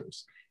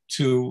precursors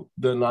to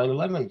the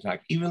 9/11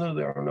 attack. Even though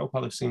there are no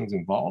Palestinians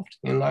involved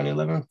in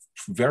 9/11,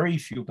 very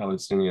few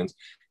Palestinians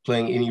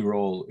playing any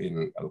role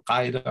in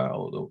Al-Qaeda,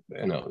 although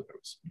there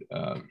was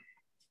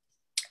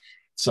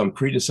some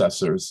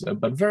predecessors,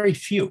 but very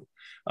few,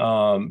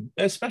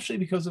 especially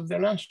because of their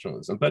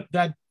nationalism. But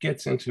that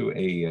gets into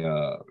a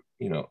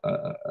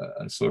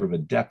sort of a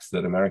depth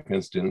that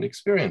Americans didn't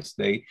experience.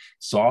 They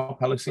saw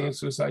Palestinian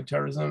suicide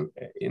terrorism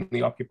in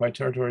the occupied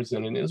territories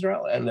and in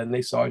Israel, and then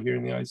they saw it here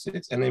in the United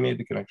States, and they made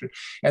the connection.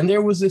 And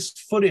there was this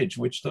footage,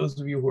 which those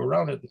of you who were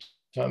around at the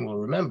time will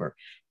remember,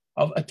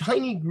 of a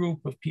tiny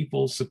group of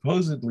people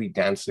supposedly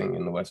dancing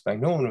in the West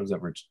Bank. No one was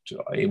ever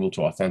able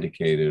to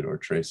authenticate it or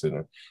trace it,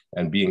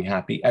 and being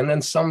happy. And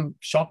then some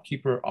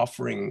shopkeeper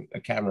offering a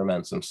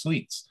cameraman some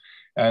sweets.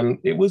 And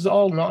it was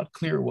all not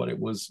clear what it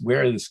was,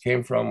 where this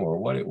came from or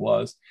what it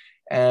was.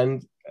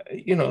 And,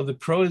 the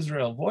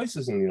pro-Israel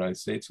voices in the United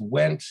States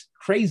went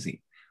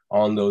crazy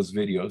on those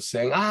videos,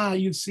 saying,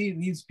 you see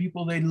these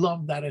people, they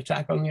love that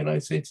attack on the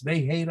United States.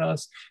 They hate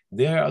us.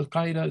 Their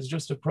Al-Qaeda is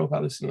just a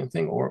pro-Palestinian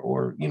thing,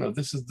 or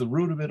this is the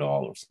root of it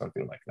all, or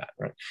something like that,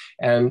 right?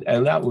 And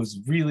that was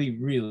really,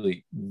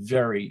 really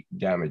very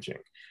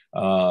damaging.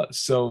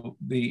 So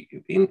the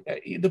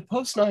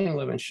post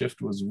 9/11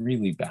 shift was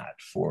really bad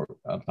for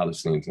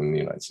Palestinians in the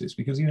United States,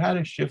 because you had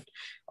a shift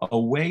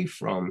away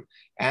from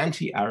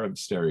anti-Arab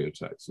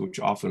stereotypes, which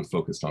often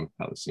focused on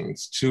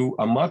Palestinians, to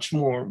a much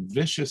more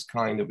vicious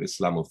kind of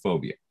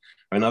Islamophobia.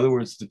 In other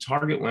words, the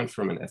target went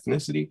from an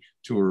ethnicity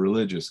to a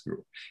religious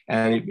group,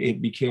 and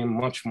it became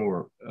much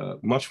more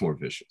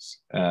vicious.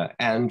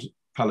 And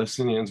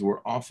Palestinians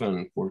were often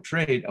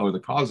portrayed, or the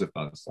cause of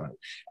Palestine,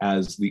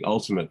 as the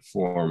ultimate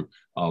form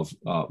of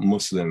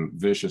Muslim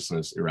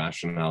viciousness,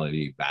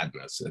 irrationality,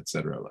 badness,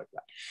 etc., like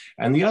that.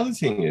 And the other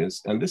thing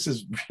is, and this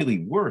is really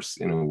worse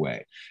in a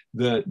way,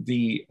 the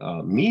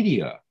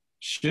media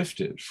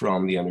shifted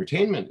from the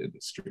entertainment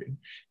industry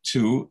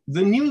to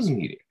the news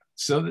media,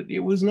 so that it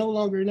was no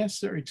longer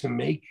necessary to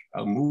make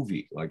a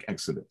movie like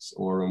Exodus,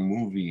 or a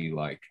movie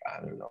like,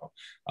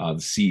 The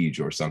Siege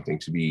or something,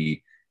 to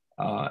be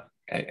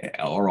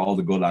or all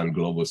the Golan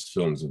Globus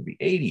films of the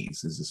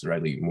 80s, these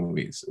Israeli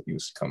movies that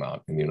used to come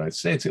out in the United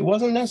States. It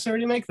wasn't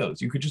necessary to make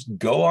those. You could just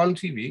go on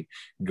TV,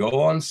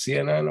 go on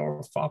CNN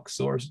or Fox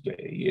or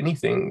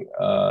anything,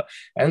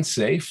 and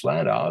say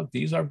flat out,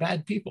 these are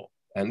bad people.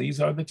 And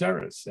these are the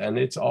terrorists. And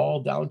it's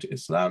all down to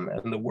Islam,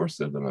 and the worst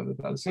of them are the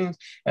Palestinians,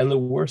 and the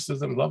worst of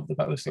them love the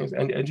Palestinians,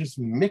 and just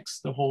mix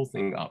the whole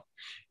thing up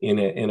in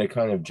a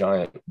kind of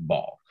giant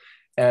ball.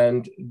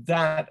 And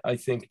that, I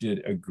think,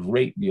 did a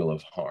great deal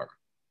of harm.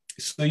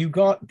 So you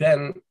got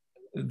then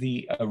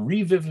the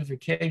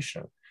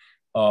revivification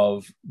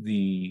of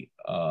the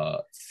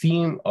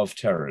theme of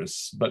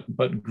terrorists, but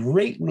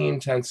greatly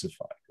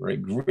intensified,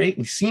 right?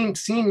 Greatly seen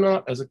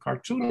not as a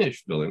cartoonish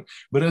villain,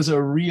 but as a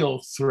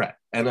real threat,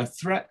 and a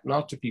threat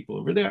not to people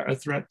over there, a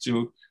threat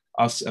to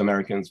us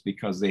Americans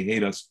because they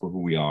hate us for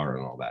who we are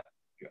and all that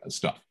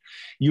stuff.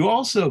 You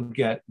also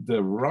get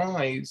the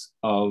rise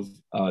of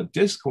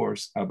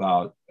discourse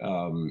about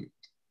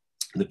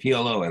the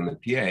PLO and the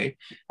PA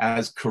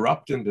as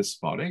corrupt and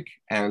despotic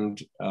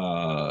and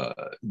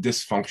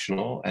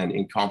dysfunctional and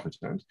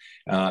incompetent.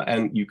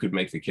 And you could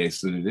make the case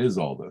that it is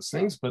all those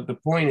things. But the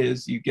point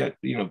is, you get,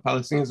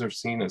 Palestinians are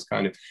seen as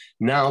kind of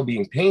now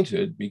being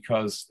painted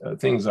because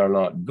things are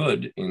not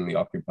good in the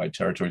occupied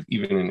territories,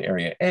 even in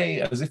Area A,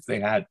 as if they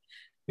had,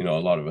 a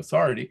lot of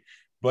authority.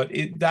 But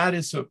that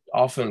is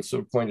often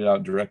sort of pointed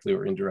out directly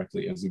or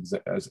indirectly as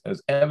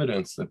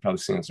evidence that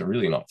Palestinians are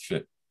really not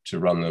fit to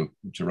run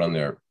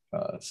their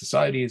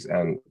societies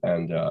and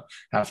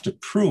have to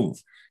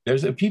prove.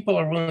 People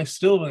are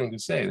still willing to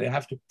say they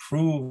have to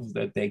prove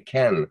that they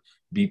can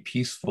be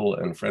peaceful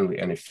and friendly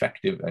and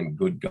effective and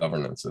good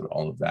governance and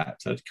all of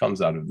that. So it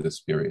comes out of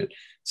this period,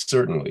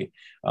 certainly.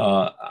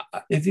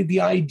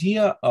 The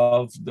idea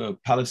of the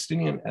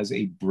Palestinian as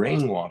a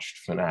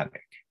brainwashed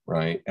fanatic,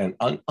 right, an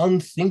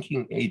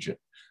unthinking agent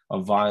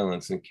of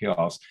violence and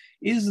chaos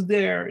is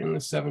there in the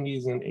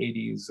 70s and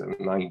 80s and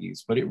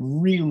 90s, but it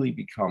really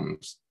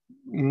becomes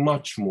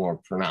much more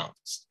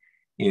pronounced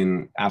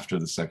after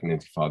the Second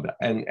Intifada,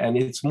 and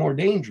it's more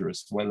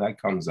dangerous when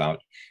that comes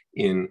out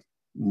in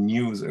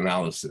news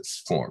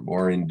analysis form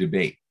or in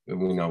debate,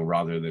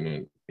 rather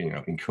than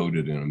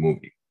encoded in a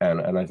movie.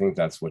 And I think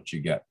that's what you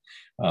get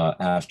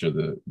after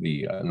the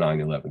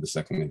 9/11, the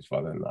Second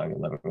Intifada and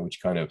 9/11,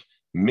 which kind of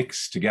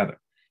mix together.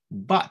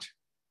 But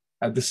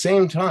at the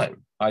same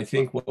time, I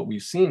think what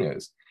we've seen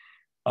is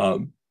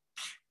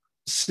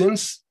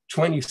since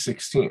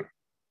 2016.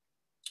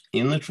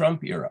 In the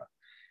Trump era,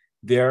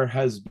 there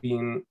has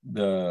been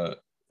a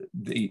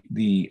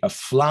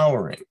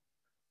flowering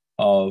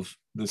of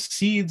the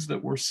seeds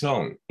that were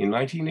sown in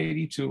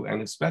 1982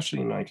 and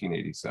especially in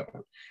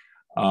 1987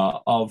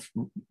 of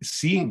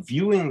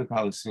viewing the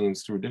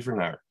Palestinians through a different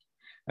narrative,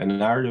 a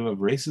narrative of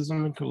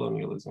racism and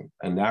colonialism,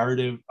 a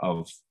narrative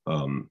of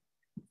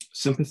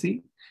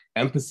sympathy,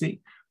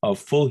 empathy, of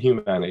full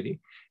humanity,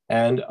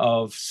 and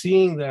of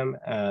seeing them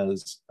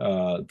as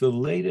the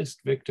latest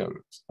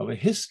victims of a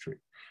history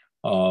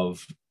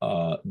of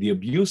the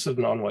abuse of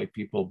non-white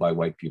people by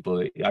white people,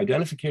 the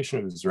identification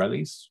of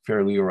Israelis,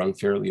 fairly or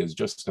unfairly, as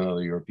just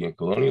another European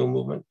colonial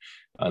movement,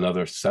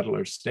 another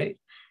settler state,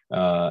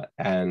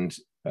 and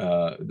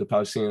the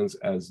Palestinians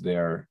as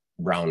their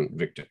brown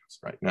victims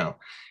right now.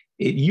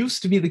 It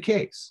used to be the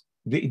case.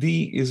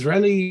 The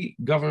Israeli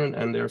government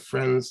and their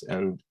friends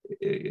and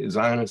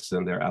Zionists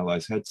and their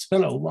allies had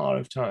spent a lot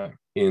of time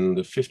in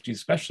the 50s,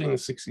 especially in the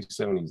 60s,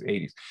 70s,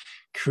 80s,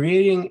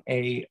 creating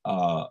a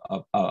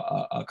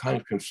kind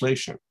of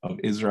conflation of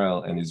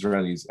Israel and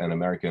Israelis and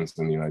Americans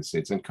in the United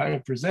States, and kind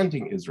of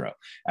presenting Israel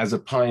as a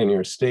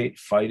pioneer state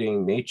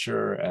fighting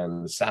nature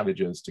and the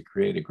savages to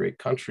create a great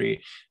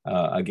country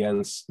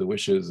against the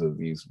wishes of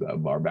these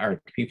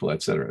barbaric people,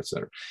 et cetera, et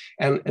cetera.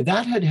 And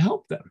that had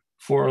helped them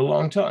for a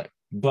long time.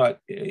 But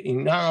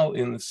now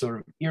in the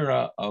sort of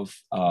era of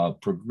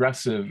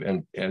progressive,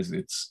 and as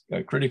its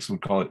critics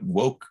would call it,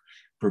 woke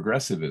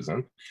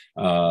progressivism,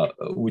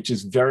 which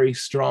is very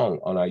strong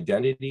on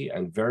identity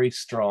and very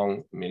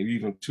strong, maybe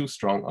even too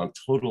strong, on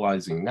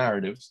totalizing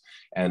narratives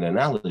and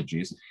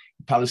analogies,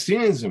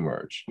 Palestinians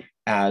emerge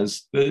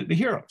as the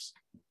heroes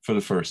for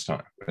the first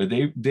time.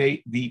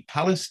 The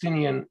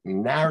Palestinian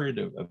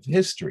narrative of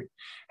history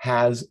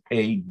has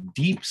a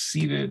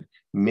deep-seated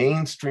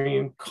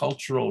mainstream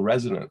cultural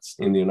resonance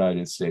in the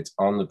United States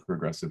on the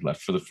progressive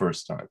left for the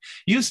first time.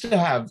 You used to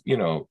have,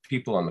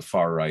 people on the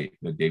far right,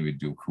 the David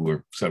Duke, who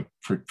were sort of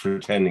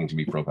pretending to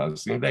be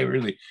pro-Palestinian. They were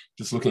really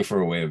just looking for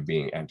a way of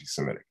being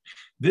anti-Semitic.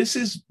 This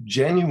is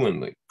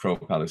genuinely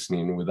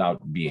pro-Palestinian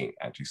without being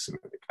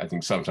anti-Semitic. I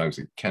think sometimes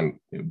it can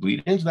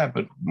bleed into that,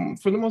 but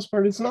for the most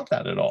part, it's not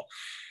that at all.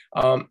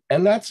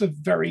 And that's a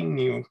very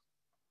new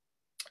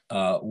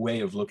way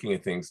of looking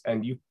at things.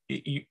 And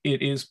it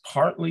is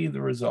partly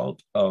the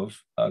result of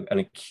an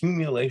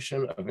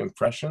accumulation of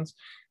impressions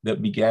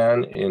that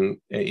began in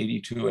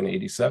 82 and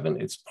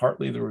 87. It's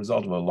partly the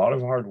result of a lot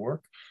of hard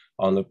work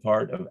on the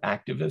part of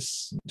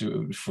activists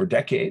for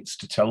decades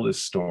to tell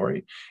this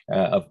story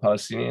of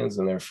Palestinians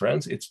and their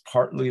friends. It's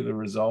partly the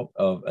result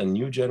of a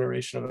new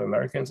generation of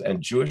Americans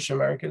and Jewish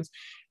Americans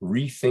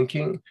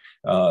rethinking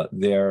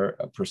their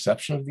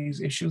perception of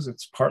these issues.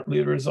 It's partly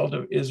the result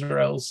of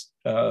Israel's,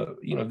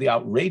 the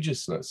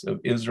outrageousness of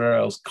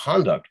Israel's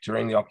conduct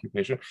during the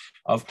occupation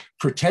of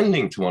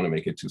pretending to want to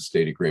make a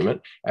two-state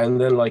agreement,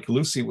 and then, like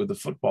Lucy with the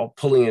football,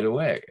 pulling it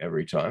away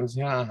every time.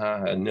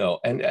 No.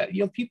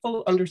 And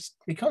people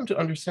they come to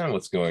understand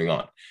what's going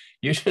on.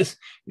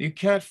 You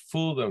can't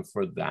fool them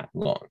for that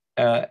long.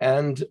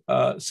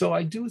 So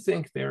I do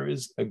think there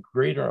is a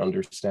greater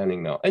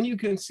understanding now, and you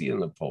can see in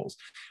the polls.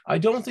 I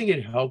don't think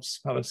it helps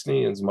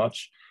Palestinians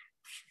much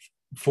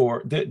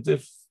for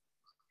the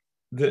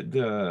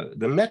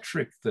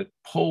metric that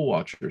poll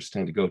watchers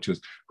tend to go to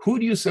is, who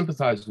do you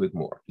sympathize with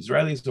more,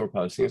 Israelis or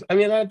Palestinians? I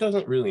mean, that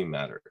doesn't really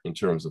matter in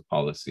terms of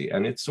policy,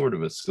 and it's sort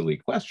of a silly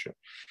question,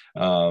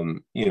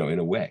 in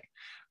a way.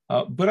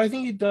 But I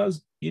think it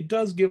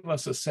does give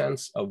us a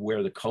sense of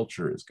where the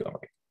culture is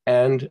going.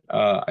 And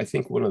I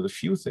think one of the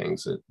few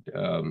things that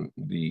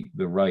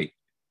the right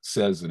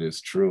says that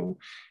is true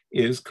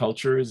is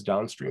culture is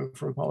downstream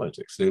from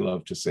politics. They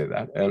love to say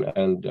that.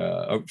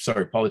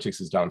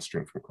 Politics is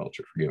downstream from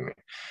culture, forgive me.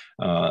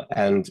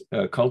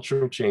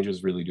 Cultural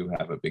changes really do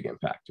have a big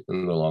impact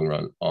in the long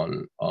run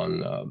on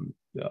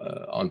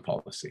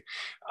policy.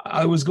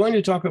 I was going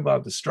to talk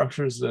about the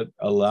structures that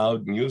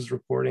allowed news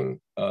reporting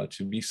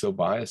to be so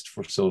biased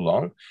for so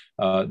long.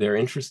 They're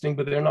interesting,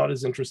 but they're not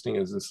as interesting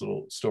as this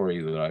little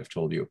story that I've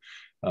told you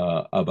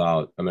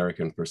about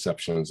American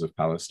perceptions of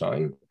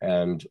Palestine.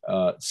 And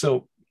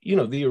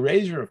the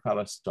erasure of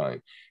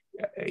Palestine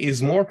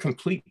is more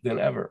complete than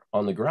ever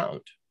on the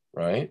ground,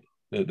 right?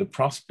 The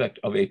prospect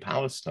of a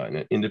Palestine,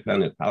 an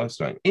independent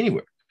Palestine,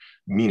 anywhere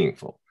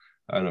meaningful.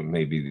 I don't know,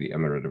 maybe the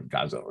Emirate of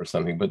Gaza or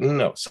something, but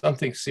no,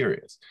 something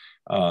serious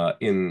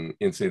in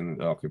say,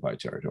 the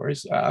occupied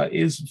territories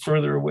is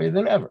further away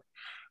than ever.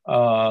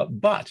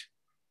 But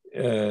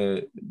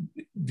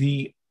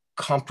the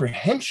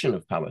comprehension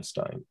of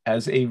Palestine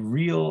as a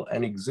real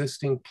and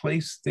existing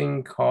place,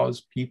 thing,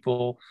 cause,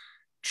 people,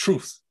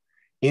 truth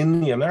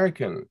in the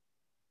American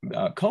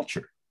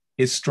culture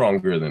is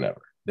stronger than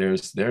ever.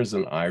 There's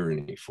an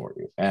irony for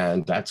you.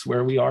 And that's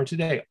where we are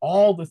today.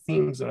 All the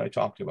themes that I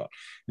talked about,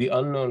 the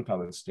unknown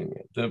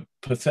Palestinian, the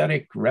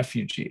pathetic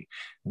refugee,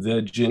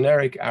 the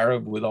generic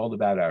Arab with all the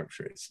bad Arab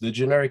traits, the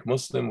generic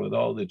Muslim with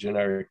all the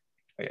generic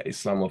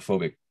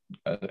Islamophobic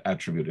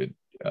attributed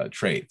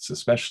traits,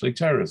 especially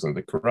terrorism,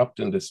 the corrupt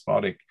and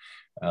despotic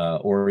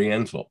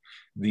Oriental,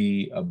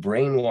 the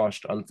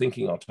brainwashed,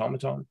 unthinking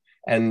automaton,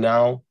 and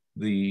now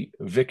the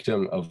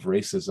victim of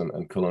racism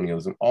and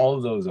colonialism. All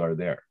of those are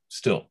there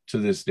still to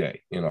this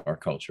day in our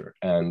culture.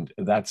 And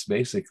that's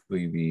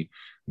basically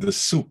the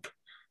soup,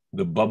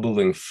 the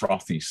bubbling,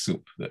 frothy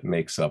soup that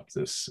makes up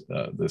this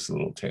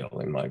little tale,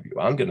 in my view.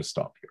 I'm going to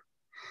stop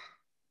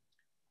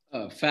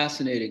here.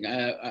 Fascinating.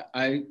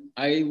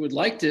 I would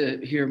like to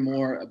hear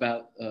more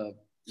about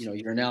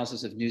your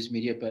analysis of news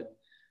media, but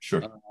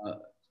sure.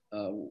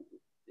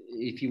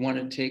 If you want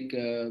to take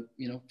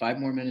 5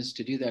 more minutes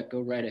to do that,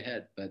 go right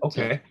ahead. But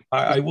okay,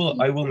 I will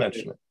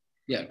mention it.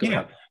 Yeah, go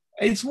ahead.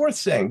 It's worth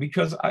saying,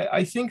 because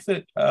I think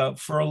that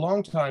for a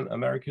long time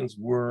Americans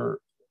were,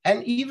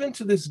 and even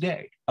to this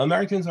day,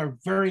 Americans are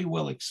very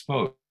well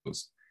exposed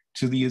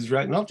to the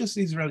Israeli, not just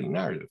the Israeli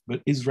narrative,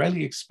 but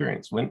Israeli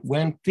experience.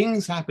 When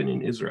things happen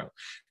in Israel,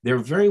 they're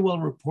very well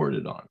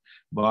reported on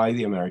by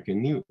the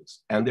American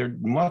news, and they're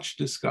much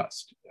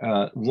discussed.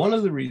 One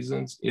of the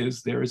reasons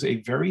is there is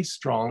a very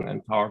strong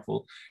and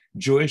powerful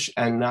Jewish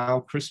and now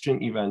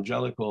Christian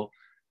evangelical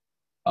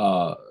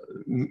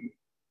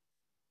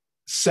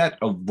set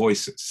of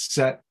voices,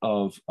 set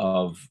of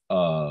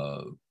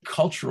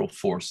cultural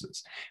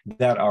forces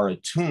that are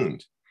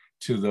attuned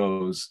to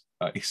those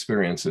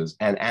experiences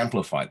and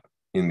amplify them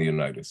in the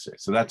United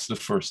States. So that's the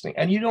first thing.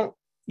 And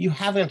you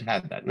haven't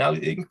had that. Now,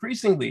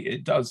 increasingly,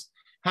 it does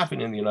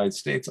happen in the United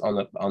States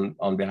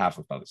on behalf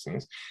of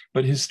Palestinians,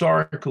 but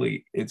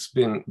historically, it's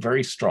been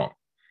very strong.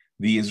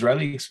 The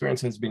Israeli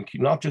experience has been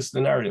not just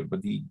the narrative,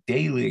 but the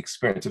daily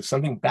experience. If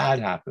something bad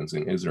happens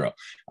in Israel,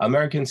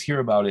 Americans hear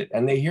about it,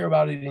 and they hear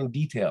about it in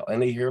detail,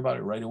 and they hear about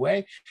it right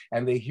away,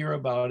 and they hear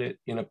about it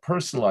in a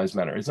personalized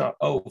manner. It's not,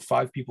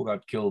 5 people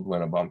got killed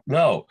when a bomb.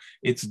 No,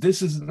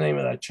 this is the name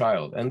of that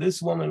child, and this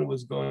woman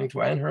was going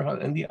to, and her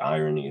husband, and the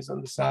ironies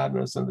and the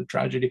sadness and the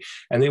tragedy,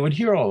 and they would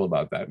hear all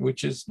about that,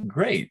 which is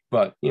great,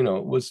 but it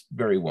was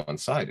very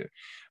one-sided.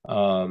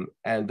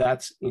 And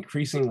that's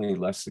increasingly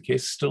less the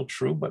case, still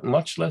true, but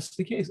much less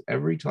the case.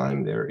 Every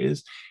time there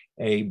is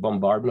a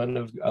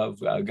bombardment of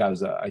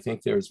Gaza, I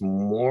think there's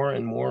more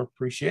and more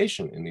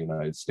appreciation in the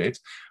United States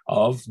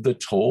of the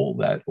toll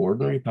that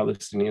ordinary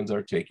Palestinians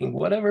are taking.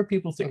 Whatever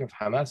people think of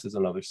Hamas is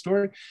another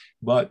story,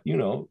 but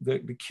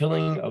the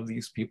killing of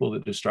these people, the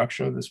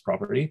destruction of this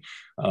property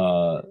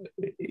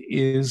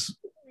is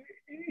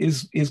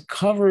is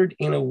covered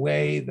in a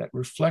way that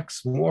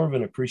reflects more of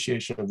an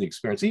appreciation of the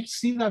experience. You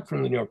see that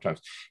from the New York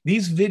Times.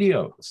 These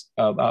videos,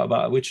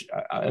 about which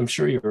I'm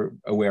sure you're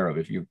aware of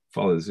if you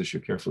follow this issue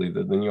carefully,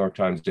 that the New York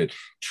Times did,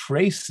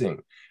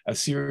 tracing a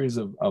series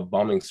of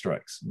bombing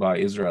strikes by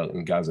Israel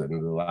in Gaza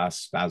in the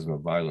last spasm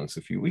of violence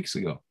a few weeks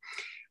ago,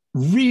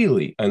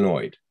 really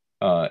annoyed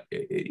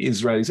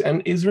Israelis,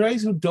 and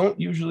Israelis who don't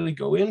usually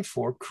go in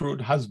for crude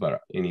hasbara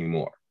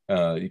anymore,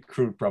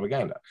 crude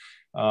propaganda.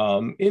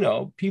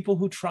 People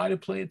who try to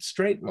play it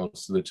straight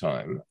most of the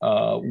time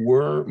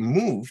were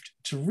moved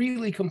to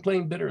really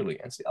complain bitterly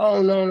and say,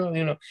 oh,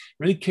 no,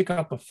 really kick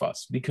up a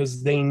fuss,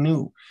 because they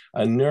knew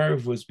a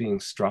nerve was being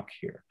struck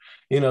here.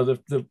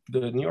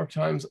 The New York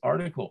Times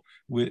article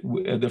with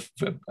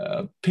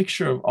the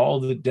picture of all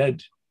the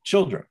dead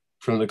children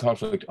from the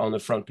conflict on the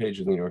front page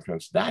of the New York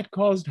Times, that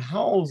caused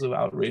howls of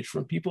outrage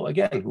from people,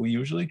 again, who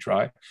usually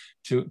try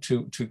to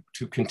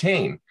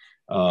contain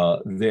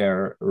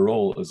their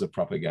role as a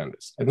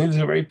propagandist. I think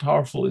there's a very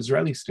powerful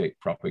Israeli state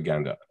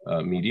propaganda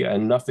media,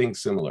 and nothing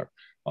similar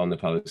on the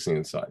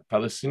Palestinian side.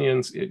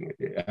 Palestinians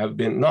have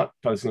been, not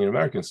Palestinian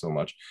Americans so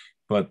much,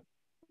 but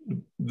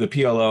the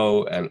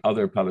PLO and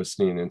other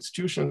Palestinian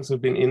institutions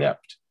have been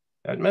inept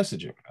at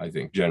messaging, I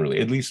think, generally,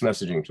 at least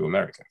messaging to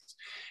Americans.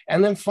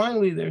 And then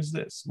finally, there's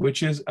this,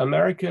 which is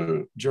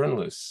American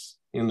journalists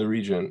in the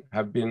region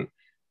have been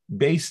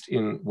based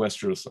in West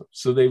Jerusalem.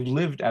 So they've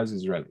lived as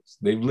Israelis.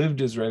 They've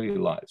lived Israeli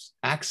lives.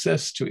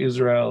 Access to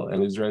Israel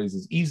and Israelis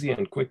is easy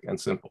and quick and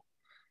simple.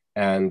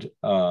 And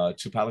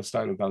to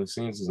Palestine and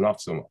Palestinians is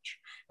not so much.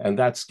 And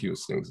that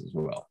skews things as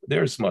well.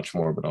 There's much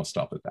more, but I'll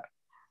stop at that.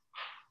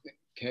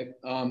 Okay.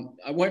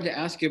 I wanted to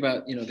ask you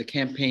about, the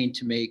campaign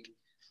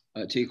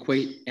to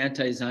equate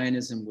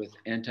anti-Zionism with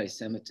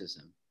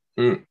anti-Semitism.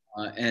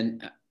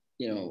 And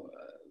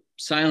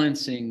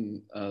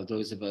silencing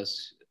those of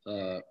us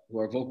who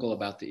are vocal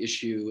about the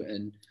issue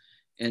and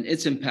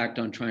its impact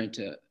on trying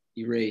to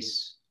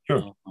erase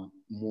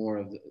more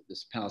of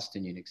this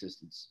Palestinian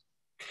existence.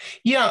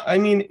 Yeah, I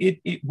mean,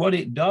 what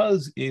it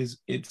does is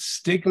it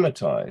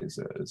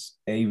stigmatizes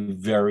a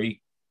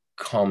very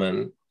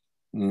common,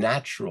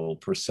 natural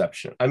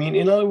perception. I mean,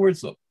 in other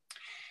words, look,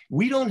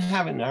 we don't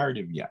have a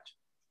narrative yet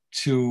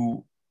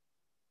to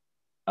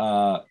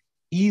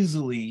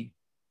easily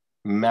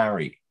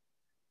marry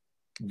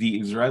the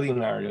Israeli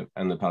narrative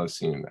and the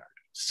Palestinian narrative.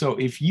 So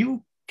if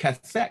you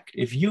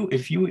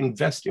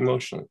invest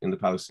emotionally in the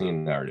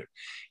Palestinian narrative,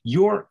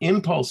 your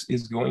impulse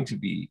is going to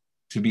be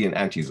an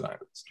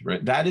anti-Zionist,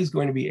 right? That is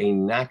going to be a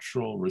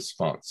natural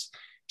response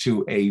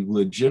to a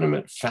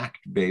legitimate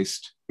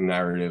fact-based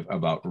narrative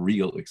about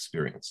real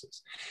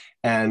experiences.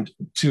 And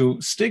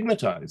to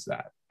stigmatize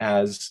that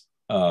as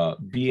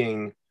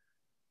being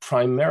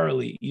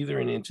primarily either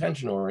an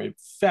intention or in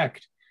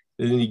effect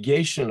the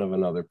negation of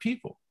another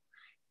people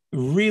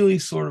really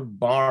sort of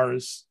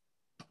bars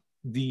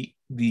the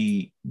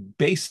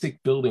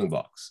basic building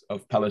blocks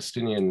of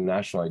Palestinian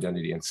national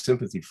identity and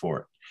sympathy for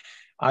it.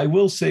 I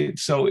will say,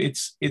 so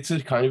it's a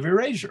kind of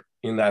erasure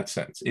in that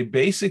sense. It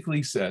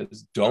basically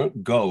says,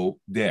 don't go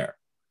there.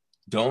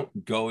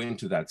 Don't go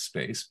into that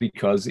space,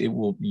 because you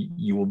will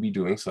be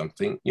doing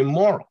something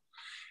immoral.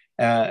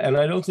 And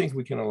I don't think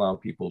we can allow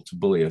people to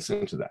bully us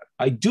into that.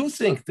 I do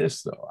think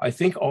this, though. I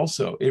think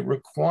also it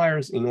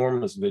requires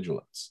enormous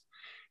vigilance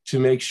to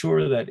make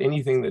sure that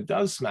anything that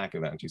does smack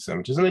of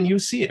anti-Semitism, and you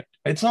see it,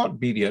 it's not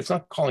BDS, it's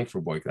not calling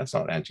for boycott, that's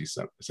not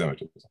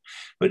anti-Semitism,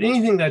 but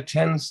anything that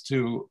tends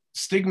to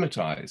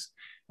stigmatize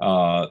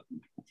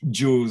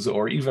Jews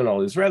or even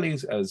all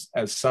Israelis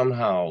as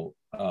somehow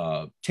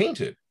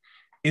tainted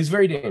is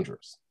very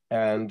dangerous.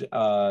 And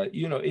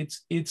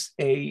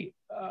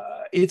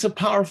it's a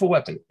powerful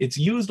weapon. It's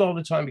used all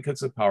the time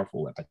because it's a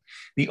powerful weapon.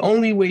 The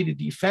only way to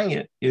defang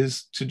it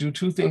is to do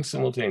two things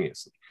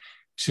simultaneously: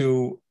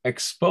 to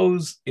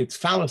expose its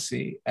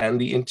fallacy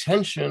and the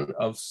intention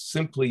of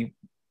simply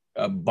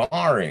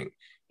barring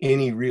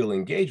any real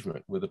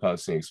engagement with the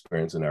Palestinian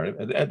experience and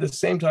narrative, at the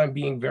same time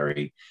being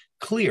very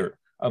clear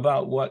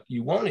about what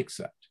you won't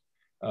accept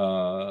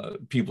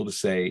people to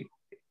say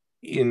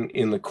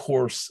in the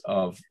course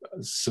of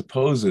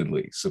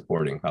supposedly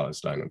supporting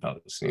Palestine and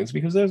Palestinians,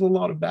 because there's a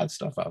lot of bad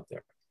stuff out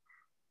there.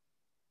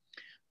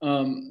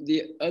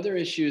 The other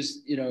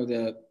issues,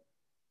 the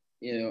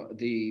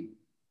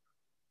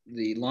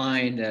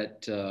line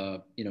that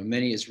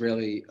many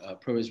Israeli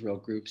pro-Israel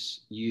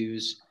groups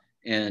use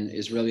and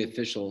Israeli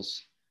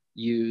officials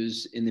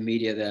use in the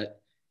media, that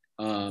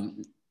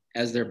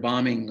as they're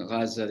bombing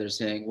Gaza, they're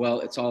saying,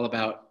 well, it's all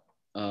about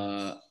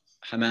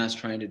Hamas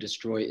trying to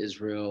destroy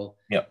Israel,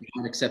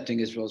 not accepting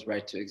Israel's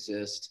right to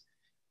exist.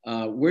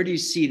 Where do you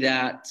see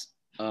that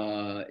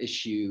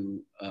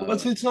issue? Well,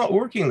 it's not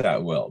working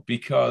that well,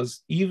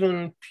 because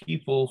even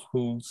people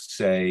who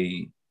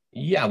say,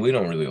 yeah, we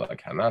don't really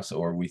like Hamas,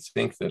 or we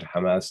think that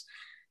Hamas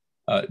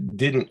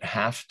didn't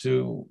have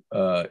to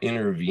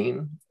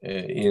intervene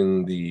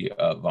in the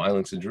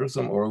violence in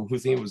Jerusalem, or who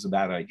think it was a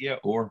bad idea,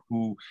 or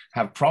who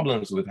have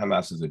problems with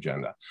Hamas's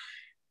agenda.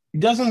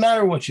 It doesn't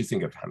matter what you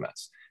think of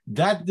Hamas.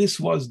 That this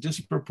was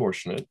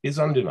disproportionate is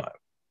undeniable.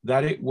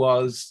 That it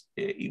was,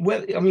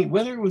 well, I mean,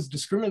 whether it was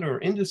discriminate or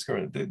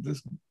indiscriminate,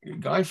 this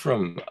guy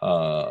from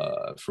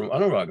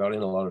UNRWA got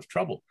in a lot of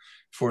trouble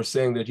for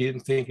saying that he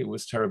didn't think it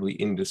was terribly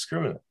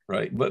indiscriminate,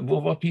 right? But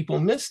what people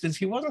missed is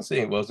he wasn't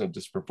saying it wasn't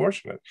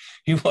disproportionate.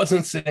 He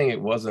wasn't saying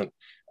it wasn't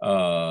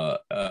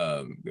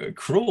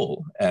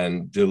cruel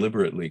and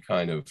deliberately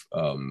kind of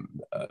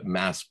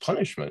mass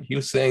punishment. He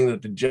was saying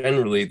that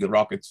generally the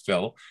rockets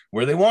fell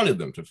where they wanted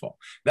them to fall.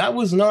 That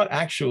was not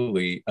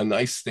actually a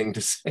nice thing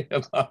to say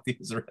about the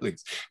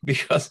Israelis,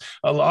 because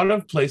a lot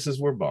of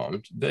places were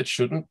bombed that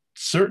shouldn't,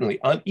 certainly,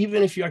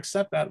 even if you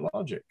accept that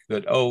logic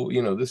that, oh,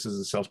 you know, this is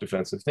a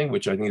self-defensive thing,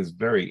 which I think is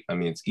very, I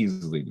mean, it's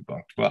easily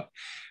debunked. But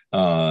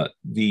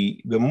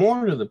the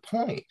more to the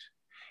point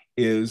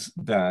is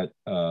that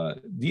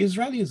the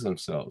Israelis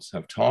themselves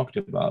have talked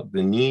about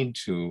the need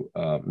to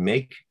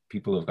make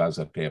people of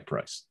Gaza pay a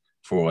price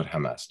for what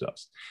Hamas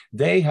does.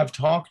 They have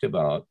talked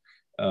about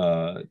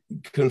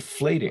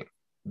conflating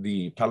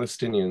the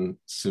Palestinian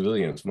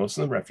civilians, most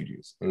of them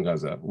refugees in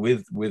Gaza,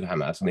 with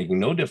Hamas, making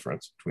no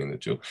difference between the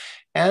two.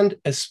 And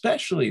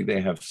especially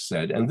they have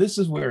said, and this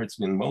is where it's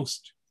been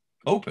most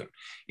open,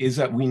 is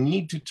that we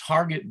need to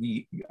target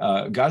the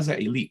Gaza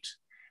elite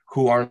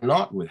who are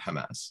not with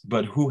Hamas,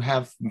 but who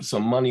have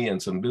some money and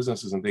some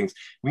businesses and things.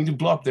 We need to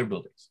blow up their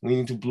buildings. We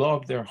need to blow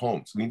up their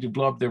homes. We need to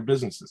blow up their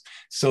businesses.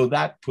 So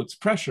that puts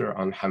pressure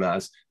on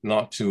Hamas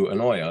not to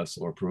annoy us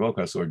or provoke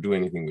us or do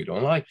anything we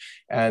don't like.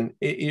 And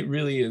it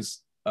really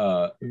is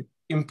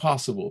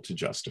impossible to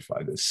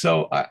justify this.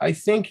 So I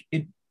think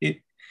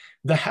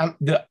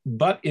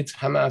but it's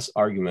Hamas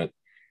argument.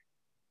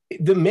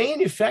 The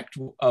main effect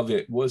of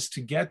it was to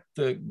get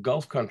the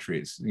Gulf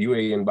countries,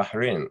 UAE and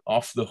Bahrain,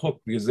 off the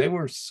hook, because they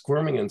were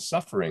squirming and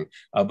suffering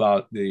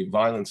about the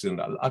violence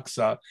in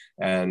Al-Aqsa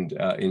and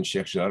in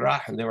Sheikh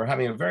Jarrah, and they were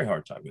having a very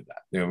hard time with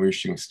that. They were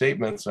issuing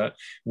statements.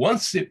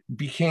 Once it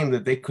became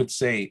that they could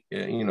say,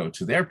 you know,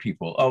 to their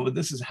people, oh, but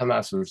this is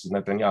Hamas versus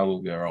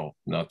Netanyahu, they're all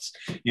nuts.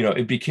 You know,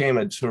 it became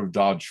a sort of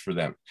dodge for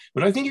them.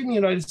 But I think in the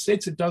United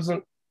States, it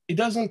doesn't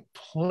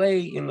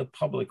play in the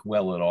public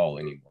well at all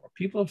anymore.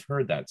 People have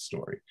heard that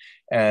story.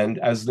 And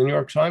as the New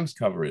York Times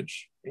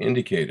coverage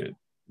indicated,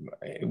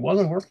 it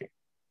wasn't working.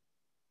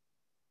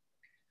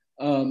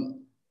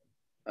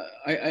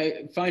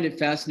 I find it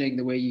fascinating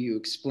the way you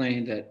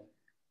explain that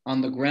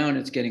on the ground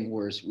it's getting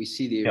worse. We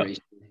see the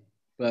erasure,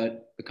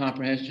 but the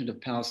comprehension of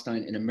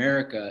Palestine in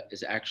America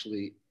is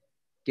actually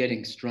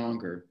getting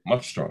stronger.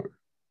 Much stronger.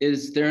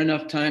 Is there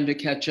enough time to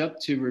catch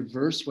up to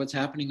reverse what's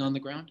happening on the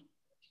ground?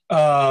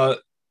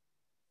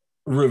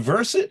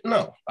 Reverse it?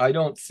 No, I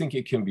don't think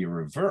it can be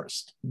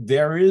reversed.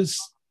 Here's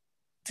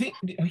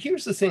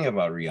the thing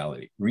about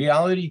reality.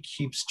 Reality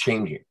keeps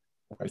changing.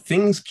 Right?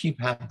 Things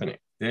keep happening.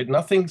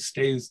 Nothing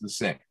stays the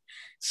same.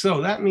 So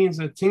that means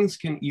that things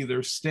can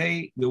either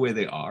stay the way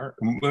they are,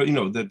 you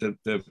know,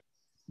 the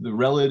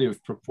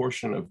relative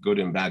proportion of good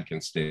and bad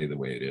can stay the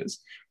way it is,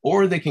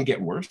 or they can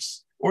get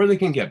worse, or they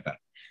can get better.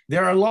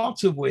 There are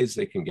lots of ways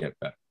they can get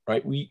better,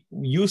 right? We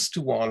used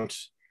to want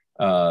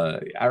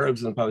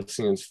Arabs and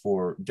Palestinians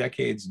for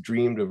decades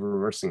dreamed of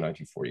reversing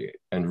 1948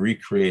 and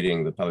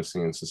recreating the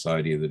Palestinian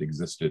society that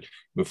existed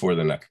before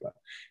the Nakba.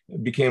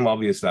 It became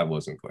obvious that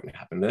wasn't going to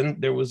happen. Then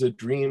there was a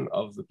dream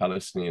of the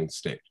Palestinian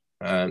state,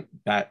 and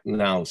that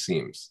now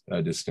seems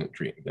a distant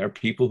dream. There are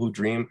people who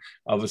dream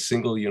of a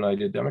single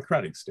united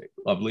democratic state.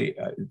 Lovely,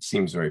 it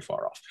seems very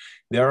far off.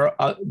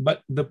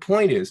 But the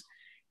point is,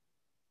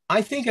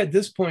 I think at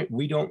this point,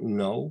 we don't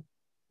know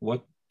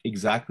what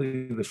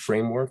exactly the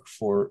framework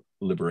for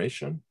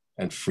liberation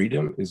and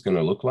freedom is going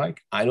to look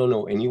like. I don't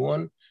know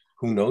anyone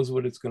who knows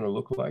what it's going to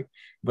look like.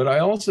 But I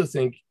also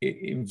think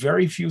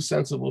very few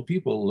sensible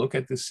people look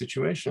at this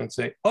situation and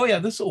say, oh yeah,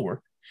 this will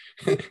work.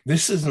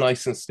 This is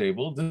nice and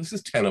stable. This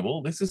is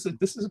tenable. This is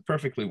a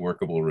perfectly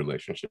workable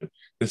relationship.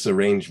 This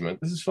arrangement,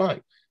 this is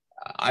fine.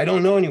 I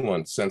don't know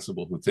anyone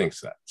sensible who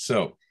thinks that.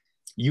 So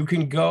you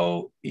can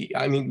go,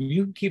 I mean,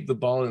 you can keep the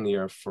ball in the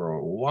air for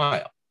a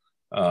while.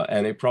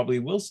 And it probably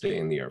will stay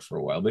in the air for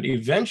a while, but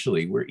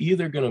eventually we're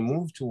either going to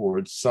move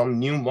towards some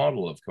new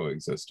model of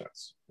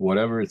coexistence,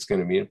 whatever it's going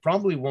to be. It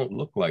probably won't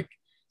look like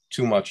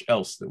too much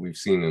else that we've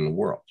seen in the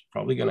world.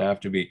 Probably going to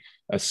have to be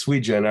a sui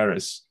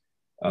generis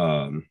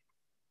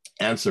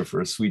answer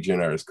for a sui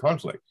generis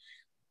conflict.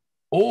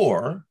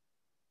 Or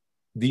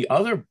the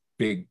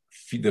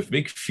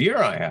big fear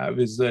I have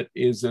is that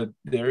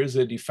there is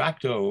a de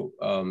facto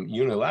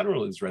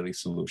unilateral Israeli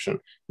solution,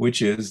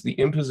 which is the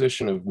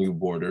imposition of new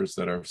borders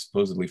that are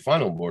supposedly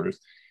final borders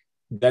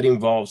that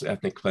involves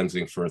ethnic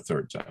cleansing for a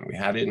third time. We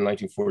had it in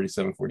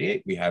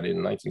 1947-48. We had it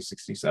in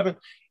 1967.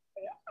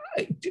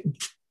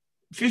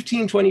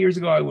 15, 20 years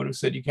ago, I would have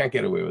said you can't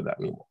get away with that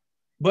anymore.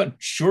 But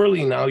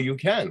surely now you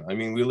can. I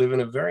mean, we live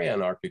in a very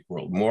anarchic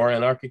world, more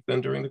anarchic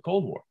than during the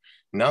Cold War.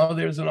 Now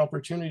there's an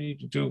opportunity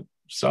to do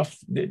stuff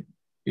that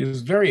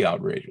is very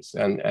outrageous,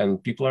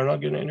 and people are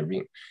not going to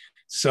intervene.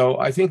 So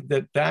I think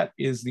that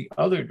is the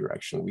other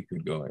direction we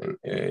could go in,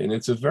 and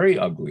it's a very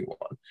ugly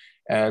one.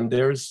 And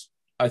there's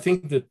I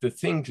think that the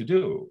thing to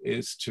do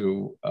is to,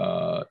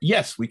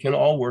 yes, we can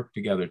all work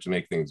together to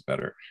make things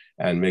better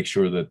and make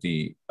sure that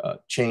the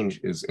change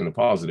is in a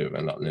positive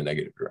and not in a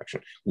negative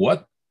direction.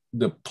 What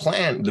the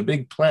plan, the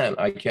big plan,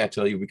 I can't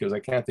tell you because I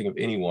can't think of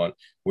anyone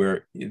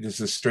where this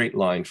is a straight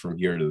line from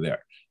here to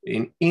there.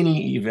 In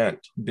any event,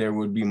 there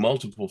would be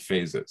multiple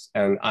phases.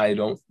 And I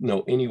don't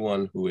know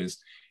anyone who is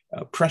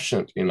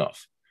prescient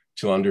enough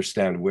to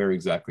understand where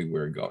exactly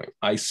we're going.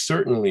 I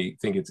certainly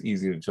think it's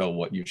easy to tell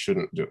what you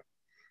shouldn't do.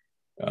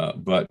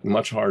 But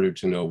much harder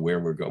to know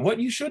where we're going. What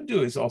you should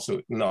do is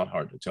also not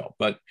hard to tell,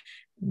 but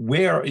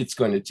where it's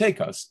going to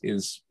take us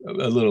is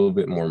a little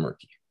bit more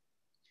murky.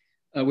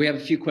 We have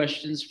a few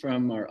questions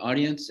from our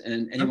audience,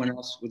 and anyone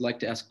else would like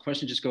to ask a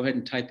question, just go ahead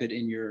and type it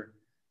in your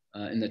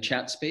in the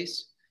chat space.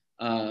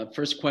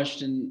 First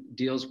question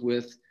deals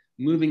with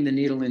moving the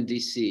needle in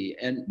DC.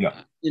 And,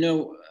 you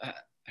know,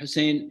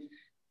 Hussein,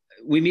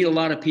 we meet a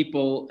lot of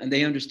people and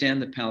they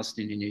understand the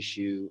Palestinian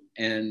issue,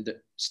 and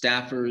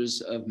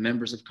staffers of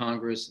members of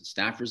Congress and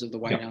staffers of the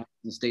White House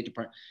and the State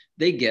Department,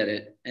 they get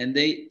it and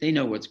they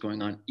know what's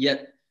going on.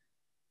 Yet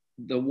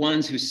the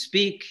ones who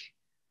speak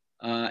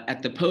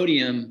at the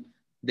podium,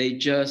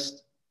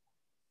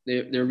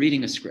 they're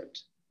reading a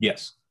script.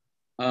 Yes.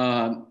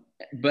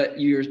 But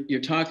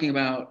you're talking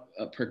about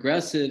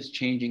progressives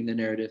changing the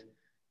narrative.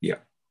 Yeah.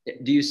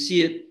 Do you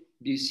see it?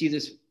 Do you see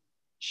this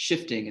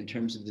shifting in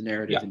terms of the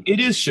narrative? Yeah, it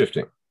is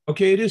shifting.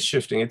 Okay, it is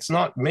shifting. It's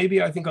not,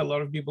 maybe I think a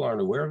lot of people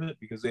aren't aware of it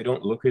because they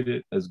don't look at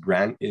it as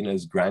in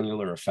as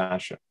granular a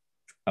fashion.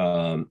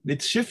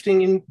 It's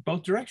shifting in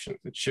both directions.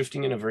 It's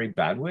shifting in a very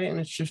bad way and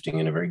it's shifting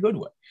in a very good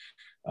way.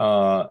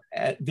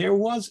 There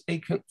was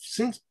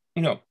since,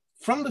 you know,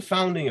 from the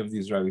founding of the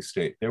Israeli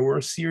state, there were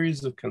a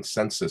series of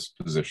consensus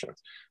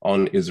positions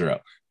on Israel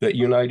that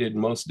united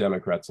most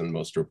Democrats and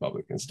most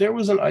Republicans. There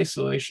was an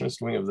isolationist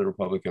wing of the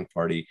Republican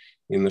Party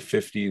in the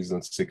 50s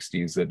and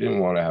 60s that didn't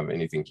want to have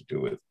anything to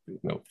do with, you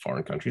know,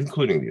 foreign countries,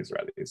 including the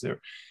Israelis. There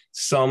were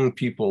some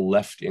people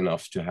left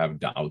enough to have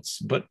doubts,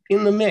 but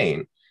in the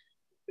main,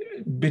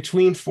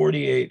 between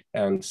 48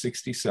 and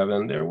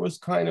 67, there was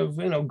kind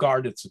of, you know,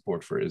 guarded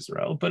support for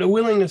Israel, but a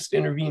willingness to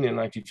intervene in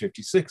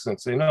 1956 and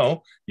say,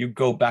 no, you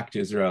go back to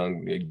Israel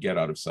and get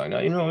out of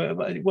Sinai. You know,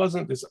 it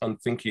wasn't this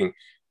unthinking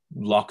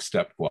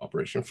lockstep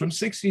cooperation. From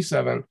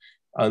 67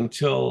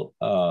 until,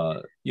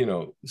 you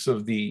know, sort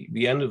of the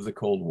end of the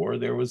Cold War,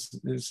 there was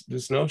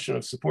this notion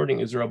of supporting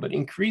Israel, but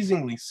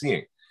increasingly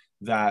seeing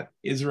that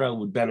Israel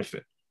would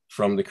benefit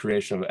from the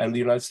creation of, and the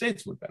United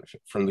States would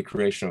benefit from the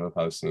creation of a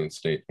Palestinian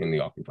state in the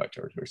occupied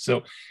territory.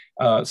 So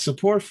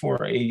support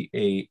for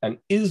an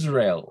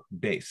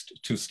Israel-based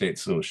two-state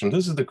solution,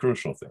 this is the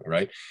crucial thing,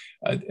 right?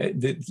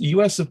 The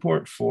US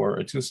support for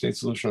a two-state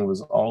solution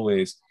was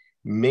always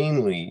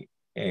mainly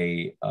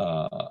a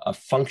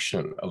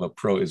function of a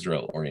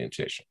pro-Israel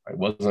orientation. Right? It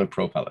wasn't a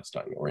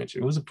pro-Palestine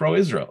orientation. It was a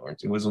pro-Israel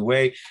orientation. It was a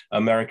way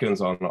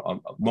Americans,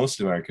 most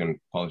American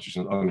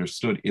politicians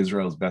understood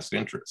Israel's best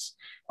interests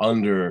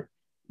under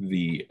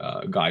the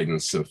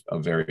guidance of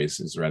various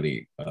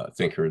Israeli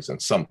thinkers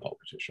and some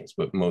politicians,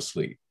 but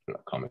mostly, you know,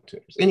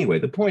 commentators. Anyway,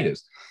 the point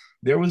is,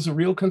 there was a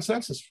real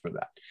consensus for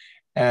that.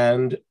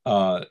 And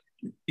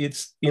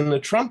it's in the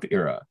Trump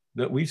era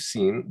that we've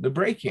seen the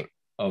breaking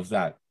of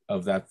that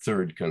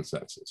third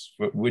consensus,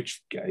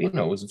 which, you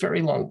know, was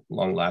very long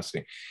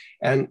lasting.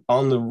 And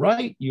on the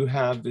right, you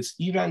have this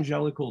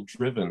evangelical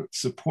driven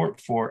support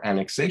for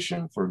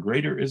annexation, for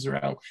greater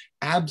Israel,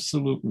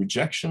 absolute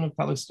rejection of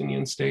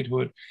Palestinian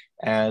statehood,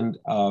 and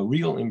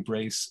real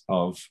embrace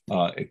of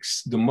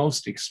the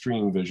most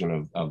extreme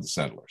vision of the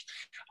settlers.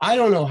 I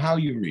don't know how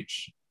you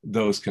reach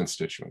those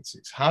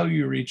constituencies, how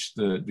you reach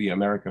the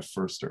America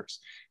Firsters,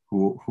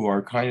 who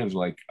are kind of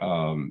like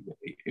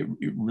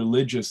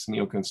religious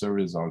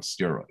neoconservatives on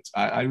steroids.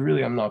 I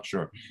really am not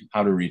sure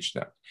how to reach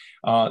them.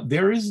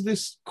 There is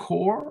this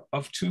core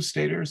of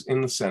two-staters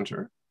in the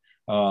center,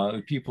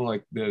 people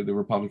like the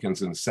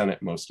Republicans in the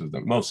Senate, most of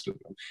them,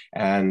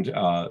 and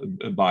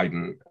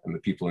Biden and the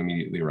people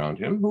immediately around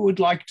him, who would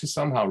like to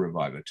somehow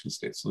revive a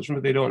two-state solution,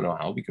 but they don't know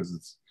how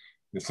because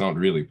it's not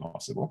really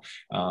possible,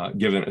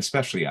 given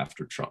especially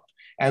after Trump.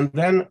 And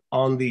then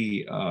on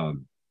the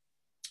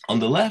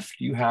left,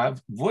 you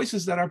have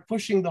voices that are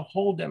pushing the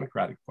whole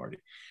Democratic Party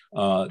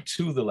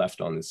to the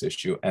left on this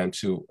issue and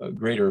to a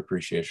greater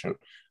appreciation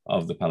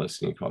of the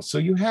Palestinian cause. So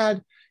you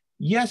had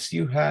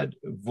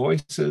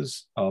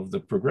voices of the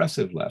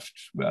progressive left,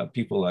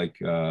 people like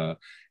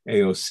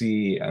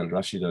AOC and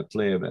Rashida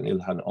Tlaib and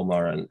Ilhan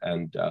Omar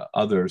and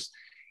others,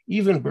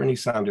 even Bernie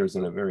Sanders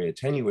in a very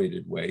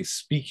attenuated way,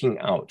 speaking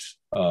out,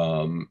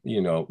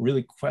 you know,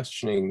 really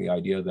questioning the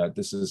idea that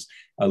this is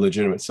a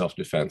legitimate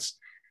self-defense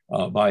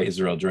by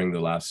Israel during the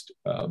last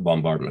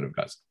bombardment of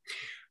Gaza.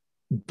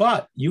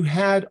 But you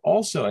had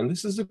also, and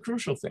this is the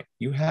crucial thing,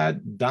 you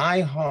had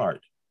die-hard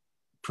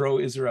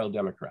pro-Israel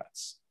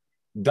Democrats,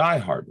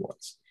 die-hard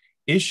ones,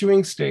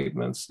 issuing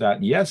statements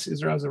that, yes,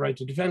 Israel has a right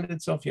to defend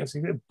itself, yes,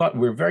 but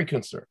we're very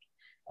concerned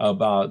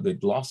about the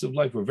loss of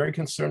life. We're very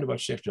concerned about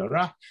Sheikh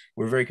Jarrah.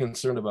 We're very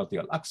concerned about the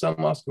Al-Aqsa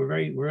Mosque. We're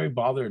very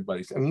bothered by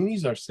these. I mean,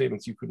 these are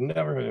statements you could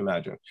never have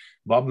imagined.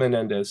 Bob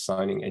Menendez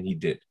signing, and he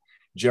did.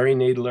 Jerry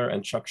Nadler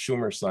and Chuck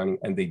Schumer signing,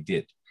 and they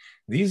did.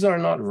 These are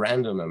not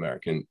random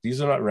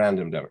these are not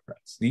random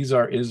Democrats. These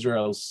are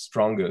Israel's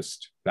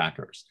strongest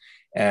backers.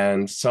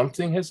 And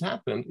something has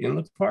happened in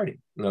the party.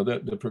 You know,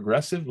 the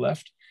progressive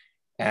left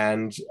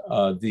and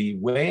the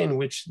way in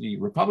which the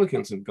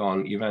Republicans have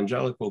gone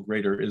evangelical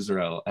Greater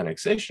Israel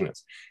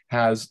annexationists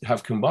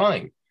have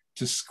combined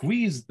to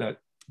squeeze that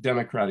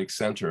Democratic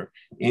center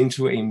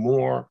into a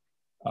more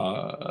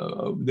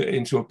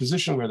into a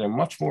position where they're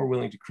much more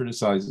willing to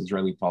criticize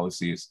Israeli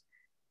policies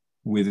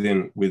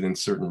within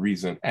certain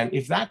reason. And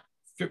if that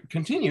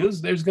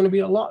continues, there's going to be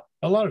a lot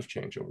of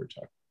change over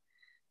time.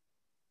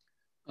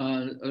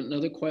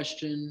 Another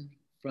question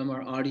from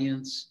our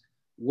audience.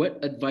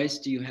 What advice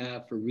do you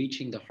have for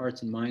reaching the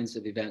hearts and minds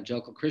of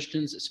evangelical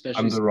Christians,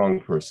 especially? I'm the wrong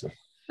person.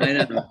 I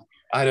know.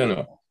 I don't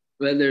know.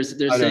 Well, they're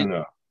I saying don't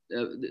know.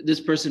 This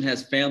person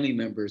has family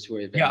members who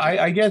are evangelical.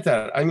 Yeah, I get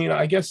that. I mean,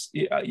 I guess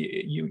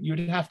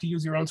you'd have to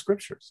use your own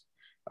scriptures.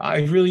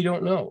 I really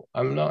don't know.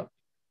 I'm not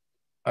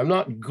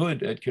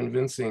good at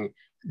convincing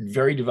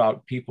very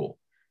devout people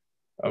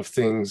of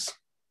things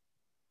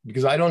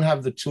because I don't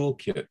have the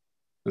toolkit,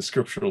 the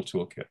scriptural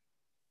toolkit.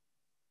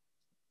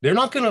 They're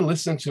not going to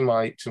listen to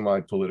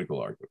my political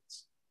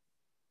arguments.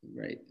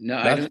 Right. No,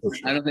 I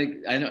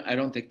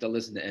don't think they'll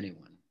listen to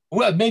anyone.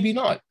 Well, maybe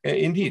not.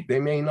 Indeed, they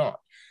may not.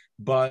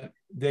 But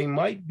they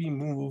might be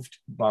moved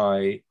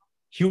by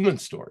human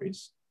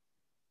stories.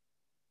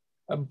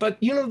 But,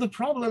 you know, the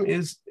problem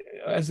is,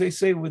 as they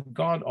say, with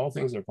God, all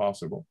things are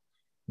possible.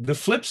 The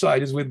flip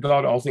side is with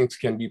God, all things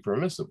can be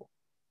permissible.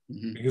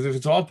 Mm-hmm. Because if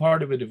it's all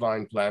part of a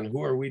divine plan,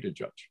 who are we to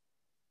judge?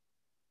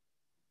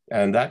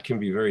 And that can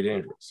be very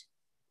dangerous.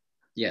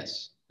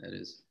 Yes, that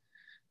is.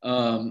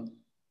 A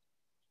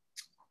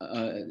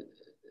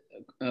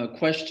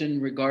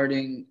question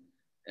regarding,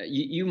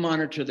 you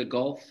monitor the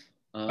Gulf.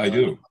 I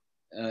do.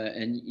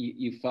 And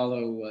you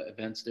follow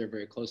events there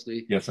very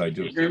closely. Yes, I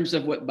do. In terms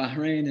of what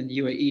Bahrain and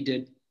UAE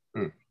did,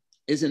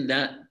 isn't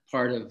that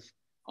part of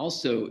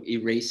also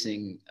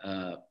erasing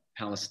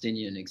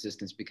Palestinian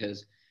existence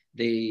because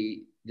they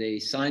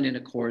signed an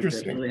accord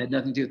that really had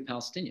nothing to do with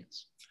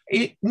Palestinians?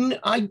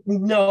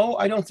 No,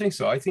 I don't think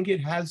so. I think it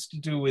has to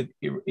do with,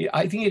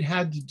 I think it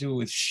had to do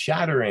with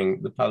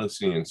shattering the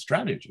Palestinian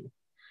strategy,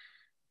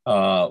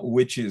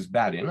 which is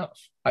bad enough.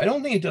 I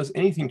don't think it does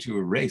anything to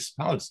erase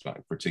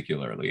Palestine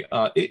particularly.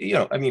 You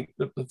know, I mean,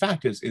 the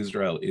fact is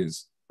Israel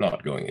is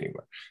not going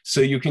anywhere.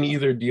 So you can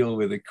either deal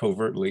with it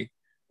covertly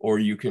or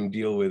you can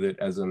deal with it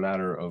as a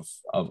matter of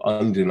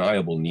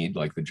undeniable need,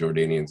 like the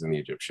Jordanians and the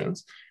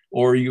Egyptians,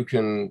 or you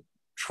can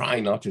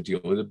try not to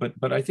deal with it.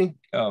 But I think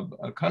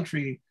a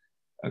country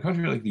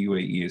like the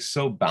UAE is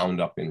so bound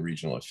up in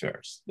regional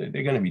affairs. They're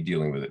going to be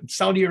dealing with it.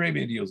 Saudi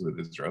Arabia deals with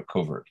Israel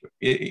covertly.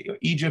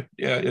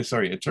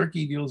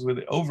 Turkey deals with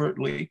it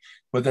overtly,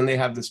 but then they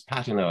have this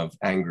patina of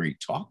angry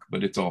talk,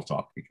 but it's all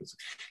talk because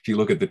if you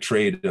look at the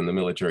trade and the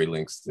military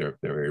links, they're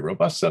very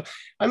robust. So,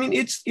 I mean,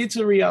 it's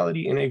a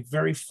reality in a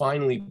very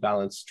finely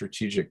balanced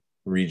strategic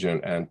region,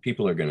 and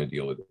people are going to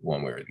deal with it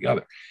one way or the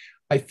other.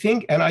 I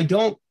think, and I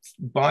don't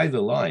buy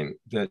the line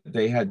that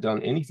they had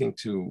done anything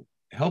to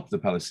help the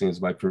Palestinians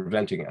by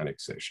preventing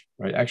annexation,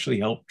 right? Actually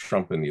help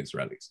Trump and the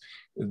Israelis.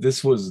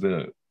 This was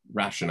the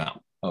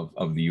rationale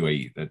of the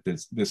UAE, that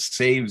this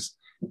saves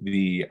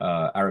the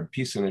Arab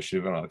Peace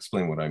Initiative, and I'll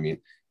explain what I mean,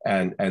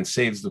 and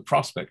saves the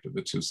prospect of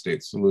the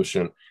two-state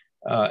solution.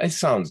 It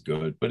sounds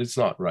good, but it's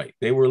not right.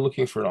 They were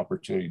looking for an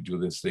opportunity to do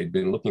this. They'd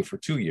been looking for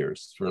 2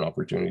 years for an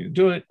opportunity to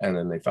do it, and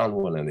then they found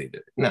one and they did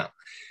it. Now,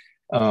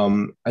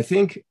 I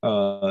think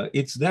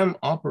it's them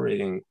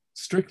operating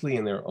strictly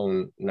in their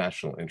own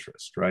national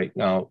interest, right?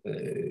 Now,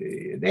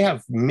 they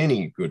have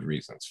many good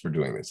reasons for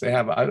doing this. They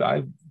have,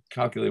 I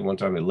calculated one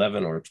time,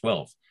 11 or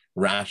 12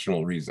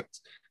 rational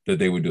reasons that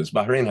they would do this.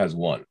 Bahrain has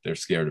one, they're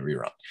scared of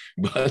Iran.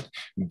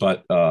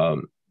 But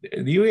the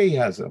UAE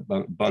has a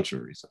bunch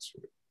of reasons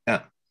for it.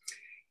 Now,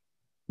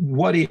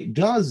 what it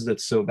does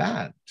that's so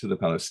bad to the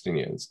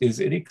Palestinians is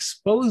it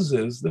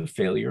exposes the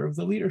failure of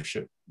the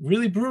leadership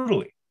really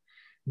brutally.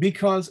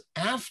 Because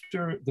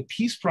after the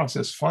peace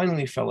process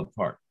finally fell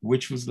apart,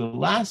 which was the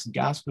last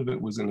gasp of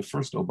it was in the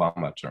first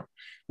Obama term,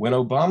 when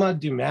Obama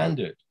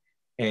demanded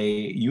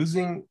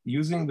using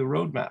the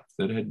roadmap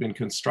that had been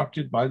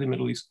constructed by the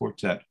Middle East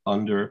Quartet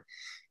under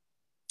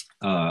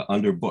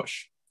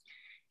Bush,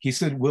 he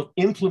said, we'll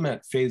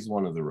implement phase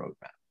 1 of the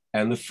roadmap.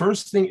 And the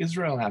first thing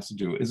Israel has to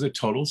do is a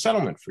total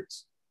settlement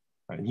freeze.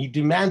 Right? And he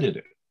demanded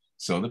it.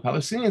 So the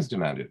Palestinians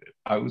demanded it.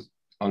 I was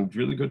on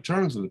really good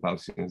terms with the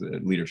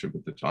Palestinian leadership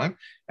at the time.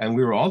 And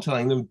we were all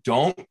telling them,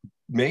 don't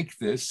make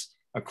this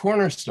a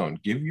cornerstone,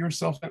 give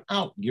yourself an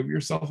out, give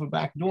yourself a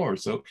back door.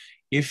 So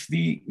because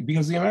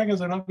the Americans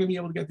are not going to be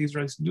able to get the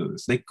Israelis to do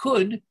this. They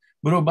could,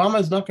 but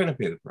Obama is not going to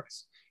pay the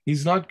price.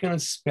 He's not going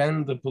to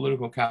spend the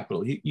political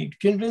capital. He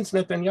convinced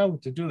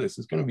Netanyahu to do this.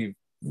 It's going to be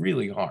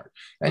really hard.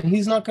 And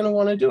he's not going to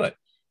want to do it.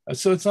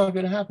 So it's not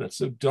going to happen.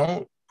 So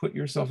don't put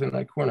yourself in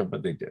that corner,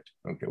 but they did.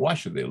 Okay, why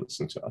should they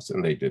listen to us?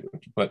 And they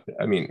didn't. But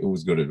I mean, it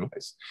was good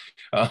advice.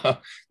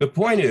 The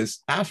point is,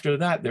 after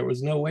that, there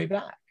was no way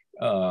back.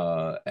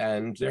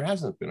 And there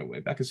hasn't been a way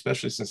back,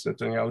 especially since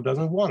Netanyahu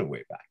doesn't want a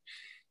way back.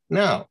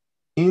 Now,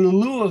 in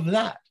lieu of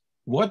that,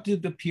 what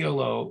did the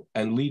PLO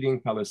and leading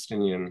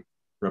Palestinian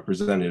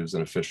representatives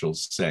and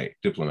officials say,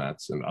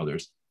 diplomats and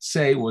others,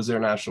 say was their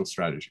national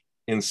strategy?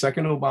 In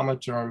second Obama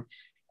term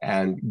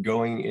and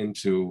going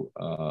into,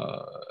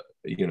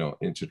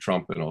 into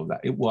Trump and all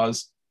that, it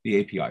was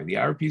the API, the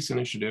Arab Peace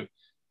Initiative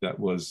that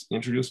was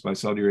introduced by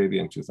Saudi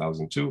Arabia in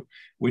 2002,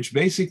 which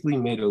basically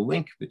made a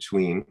link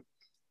between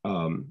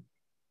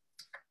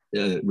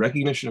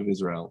recognition of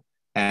Israel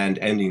and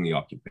ending the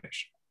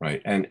occupation. Right,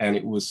 and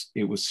it was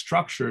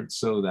structured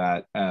so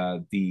that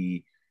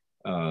the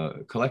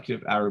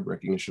collective Arab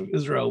recognition of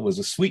Israel was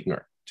a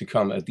sweetener to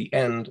come at the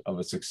end of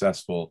a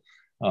successful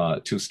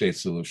two-state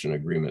solution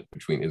agreement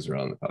between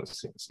Israel and the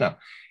Palestinians. Now,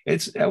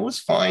 it was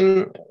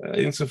fine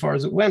insofar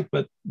as it went,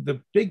 but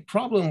the big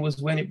problem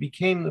was when it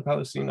became the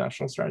Palestinian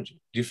national strategy,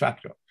 de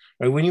facto.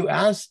 Right? When you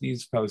ask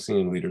these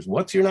Palestinian leaders,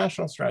 what's your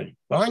national strategy?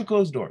 Behind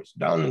closed doors,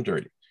 down and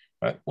dirty.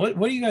 Right? What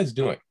are you guys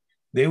doing?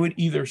 They would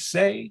either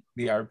say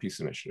the Arab Peace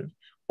Initiative,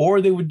 or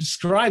they would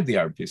describe the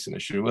Arab Peace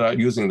Initiative without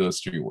using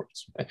those three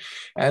words. Right?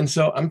 And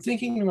so I'm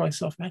thinking to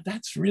myself, man,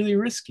 that's really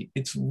risky.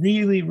 It's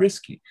really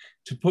risky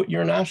to put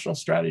your national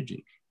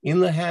strategy in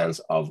the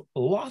hands of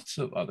lots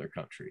of other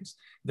countries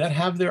that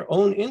have their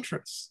own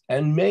interests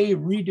and may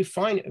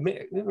redefine it,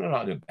 may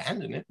not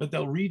abandon it, but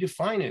they'll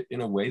redefine it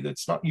in a way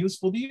that's not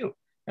useful to you.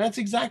 And that's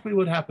exactly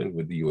what happened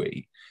with the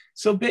UAE.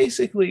 So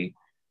basically,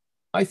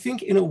 I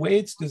think in a way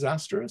it's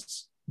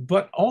disastrous,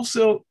 but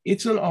also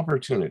it's an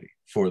opportunity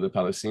for the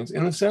Palestinians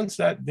in the sense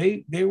that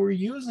they were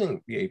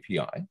using the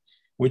API,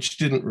 which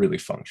didn't really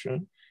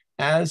function,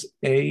 as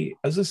a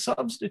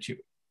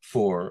substitute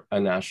for a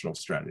national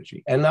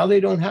strategy. And now they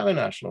don't have a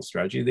national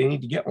strategy. They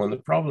need to get one. The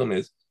problem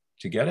is,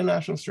 to get a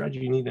national strategy,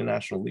 you need a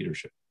national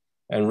leadership.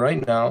 And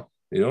right now,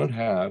 they don't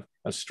have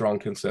a strong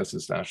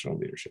consensus national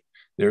leadership.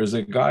 There is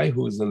a guy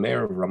who is the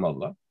mayor of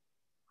Ramallah,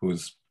 who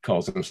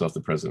calls himself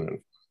the president of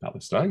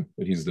Palestine,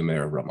 but he's the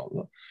mayor of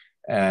Ramallah.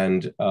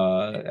 And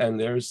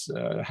there's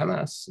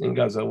Hamas in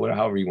Gaza,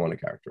 however you want to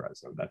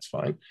characterize them, that's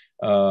fine.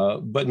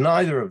 But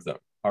neither of them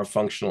are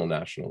functional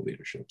national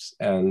leaderships.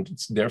 And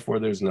therefore,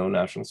 there's no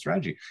national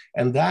strategy.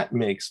 And that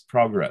makes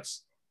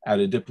progress at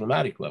a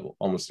diplomatic level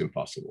almost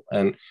impossible.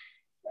 And,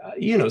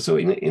 so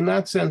in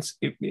that sense,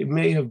 it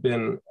may have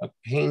been a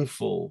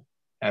painful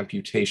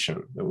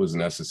amputation that was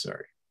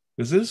necessary,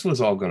 because this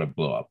was all going to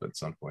blow up at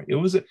some point.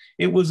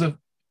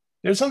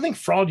 There's something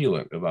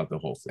fraudulent about the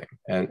whole thing,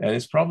 and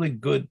it's probably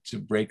good to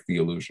break the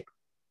illusion.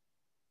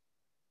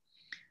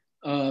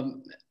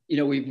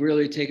 We've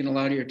really taken a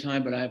lot of your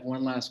time, but I have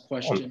one last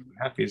question. I'm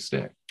happy to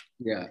stay.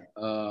 Yeah.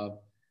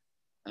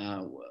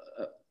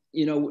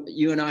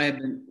 You and I have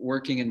been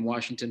working in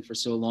Washington for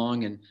so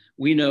long, and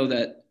we know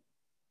that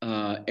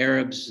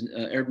Arab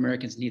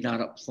Americans need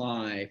not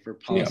apply for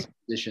policy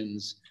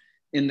positions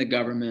in the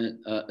government,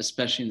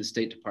 especially in the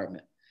State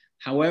Department.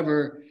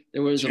 However,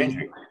 there was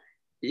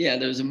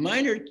a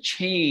minor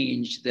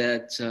change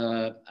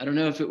that I don't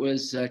know if it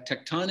was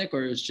tectonic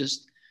or it was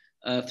just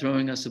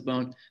throwing us a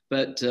bone,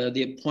 but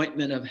the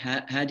appointment of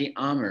Hadi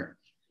Amr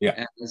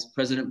as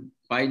President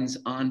Biden's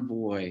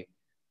envoy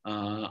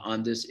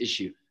on this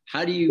issue.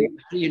 How do you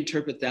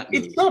interpret that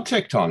move? It's not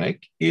tectonic.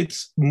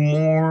 It's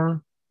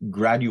more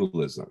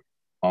gradualism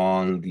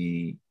on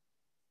the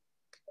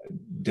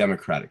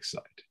Democratic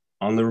side.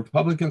 On the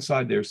Republican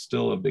side, there's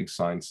still a big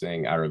sign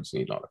saying Arabs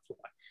need not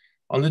apply.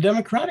 On the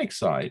Democratic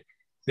side,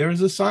 there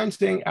is a sign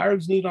saying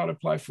Arabs need not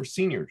apply for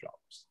senior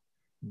jobs.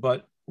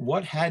 But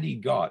what Hadi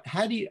got,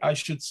 I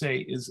should say,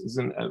 is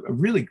a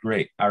really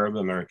great Arab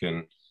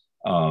American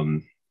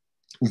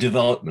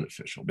development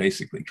official,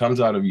 basically.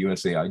 Comes out of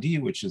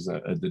USAID, which is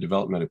the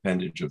development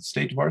appendage of the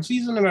State Department. So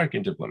he's an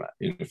American diplomat,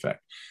 in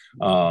effect.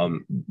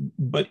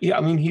 But yeah,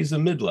 I mean, he's a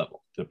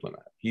mid-level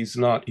diplomat. He's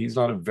not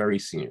a very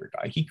senior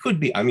guy. He could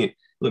be, I mean,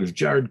 look, if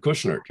Jared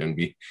Kushner can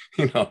be,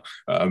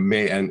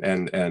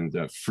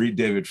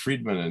 David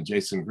Friedman and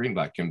Jason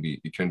Greenblatt can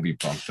be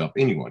bumped up.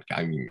 Anyone,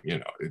 I mean,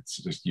 it's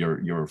just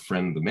your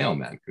friend the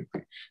mailman could be,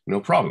 no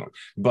problem.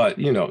 But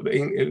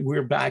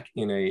we're back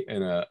in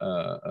an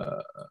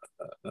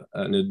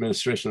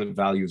administration that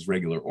values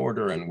regular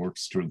order and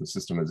works through the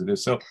system as it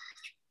is. So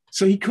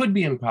he could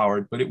be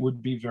empowered, but it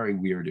would be very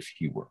weird if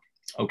he were.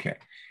 Okay,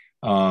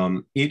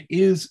 it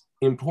is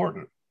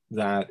important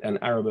that an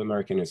Arab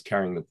American is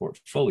carrying the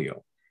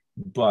portfolio,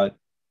 but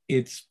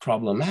it's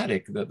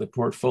problematic that the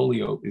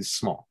portfolio is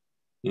small.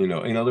 In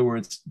other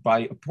words,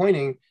 by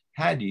appointing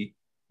Hadi,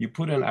 you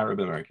put an Arab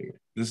American in.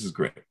 This is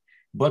great.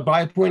 But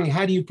by appointing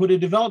Hadi, you put a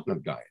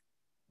development guy in,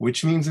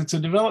 which means it's a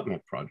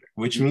development project,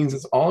 which means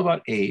it's all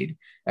about aid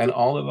and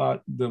all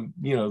about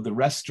the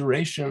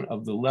restoration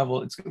of the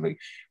level. It's going to be,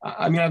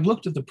 I mean, I've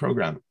looked at the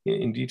program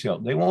in detail.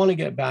 They want to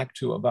get back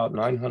to about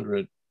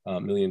 $900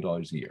 million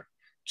a year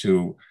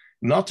to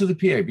not to the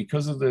PA,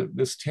 because of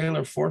this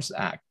Taylor Force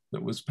Act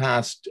that was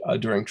passed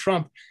during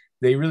Trump.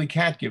 They really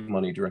can't give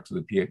money direct to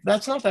the PA.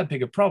 That's not that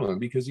big a problem,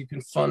 because you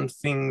can fund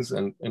things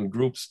and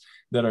groups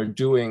that are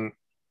doing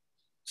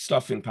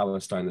stuff in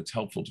Palestine that's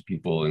helpful to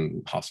people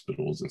in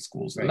hospitals and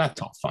schools, and that's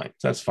all fine.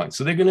 That's fine.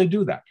 So they're going to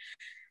do that.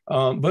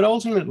 But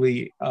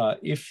ultimately,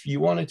 if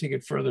you want to take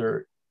it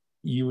further,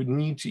 you would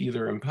need to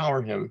either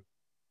empower him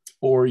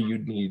or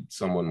you'd need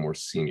someone more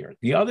senior.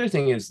 The other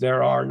thing is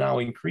there are now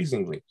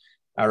increasingly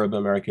Arab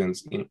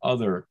Americans in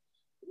other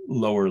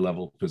lower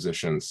level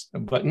positions,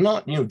 but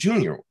not,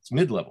 junior ones,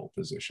 mid-level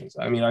positions.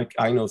 I mean,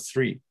 I know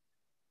 3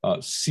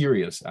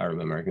 serious Arab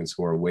Americans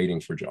who are waiting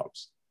for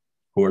jobs,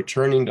 who are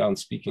turning down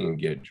speaking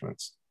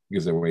engagements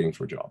because they're waiting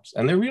for jobs,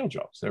 and they're real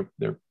jobs.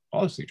 They're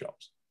policy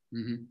jobs.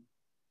 Mm-hmm.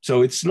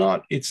 So it's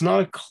not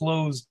a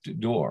closed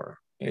door.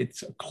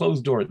 It's a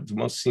closed door at the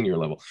most senior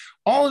level.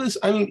 All of this,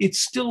 I mean, it's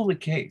still the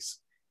case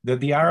that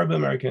the Arab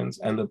Americans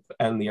and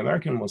the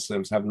American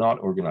Muslims have not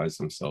organized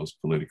themselves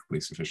politically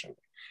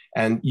sufficiently.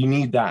 And you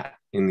need that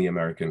in the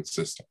American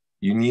system.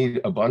 You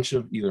need a bunch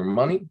of either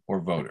money or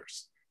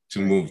voters to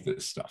move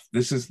this stuff.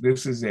 This is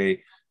the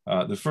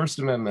First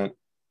Amendment.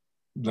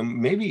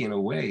 Maybe in a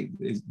way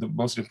is the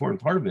most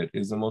important part of it,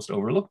 is the most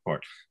overlooked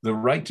part, the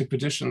right to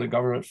petition the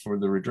government for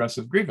the redress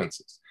of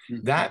grievances.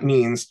 Mm-hmm. That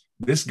means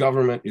this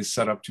government is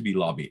set up to be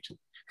lobbied.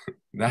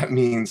 That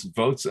means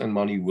votes and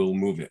money will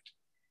move it.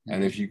 Mm-hmm.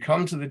 And if you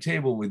come to the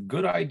table with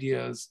good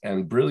ideas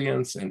and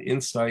brilliance and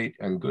insight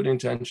and good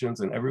intentions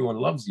and everyone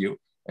loves you,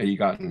 and you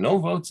got no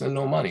votes and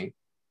no money,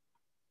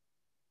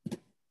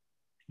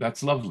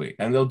 that's lovely.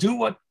 And they'll do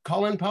what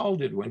Colin Powell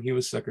did when he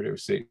was Secretary of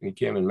State. He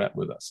came and met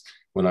with us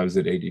when I was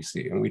at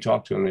ADC. And we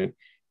talked to him, and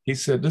he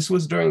said, this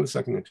was during the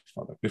Second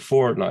Intifada,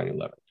 before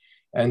 9/11.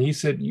 And he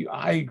said,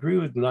 I agree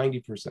with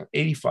 90%,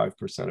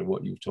 85% of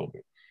what you've told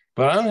me,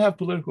 but I don't have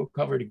political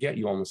cover to get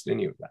you almost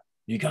any of that.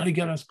 You got to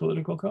get us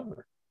political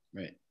cover.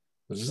 Right.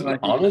 This is an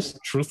honest,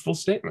 truthful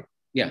statement.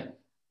 Yeah.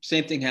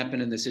 Same thing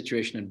happened in the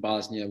situation in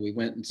Bosnia. We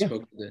went and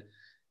spoke to the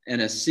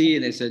NSC,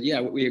 and they said,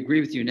 yeah, we agree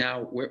with you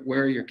now.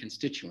 Where are your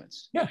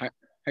constituents? Yeah. How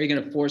are you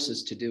going to force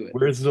us to do it?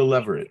 Where's the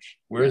leverage?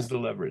 Where's the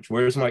leverage?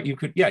 Where's you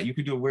could do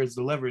it. Where's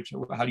the leverage?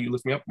 How do you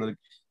lift me up?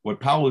 What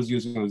Powell was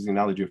using was the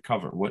analogy of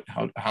cover.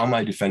 How am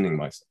I defending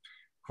myself?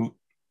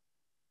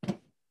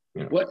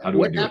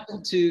 What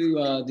happened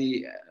to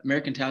the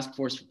American Task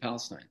Force for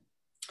Palestine?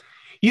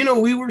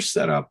 We were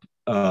set up,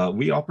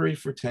 we operated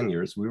for 10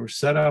 years. We were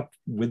set up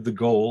with the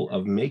goal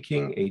of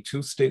making a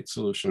 2-state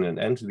solution and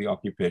end to the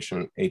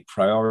occupation a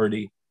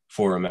priority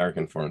for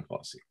American foreign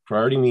policy.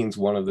 Priority means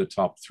one of the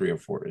top 3 or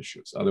 4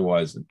 issues.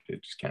 Otherwise,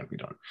 it just can't be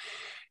done.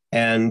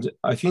 And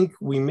I think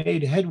we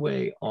made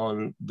headway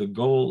on the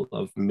goal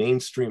of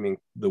mainstreaming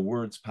the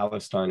words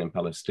Palestine and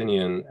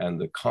Palestinian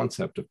and the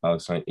concept of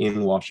Palestine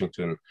in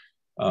Washington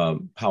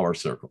power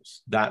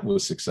circles. That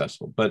was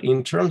successful. But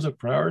in terms of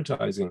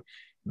prioritizing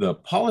the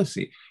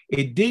policy,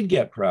 it did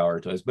get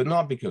prioritized, but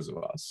not because of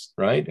us,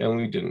 right? And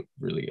we didn't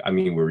really,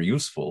 we're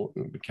useful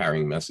in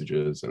carrying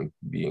messages and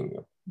being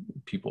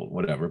people,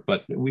 whatever,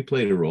 but we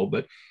played a role.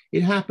 But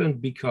it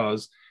happened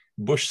because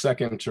Bush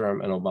second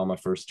term and Obama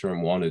first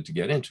term wanted to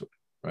get into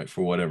it, right?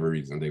 For whatever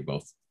reason, they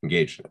both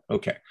engaged in it.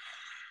 Okay.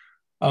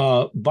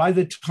 By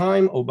the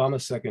time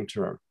Obama's second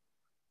term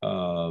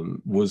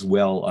was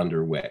well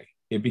underway,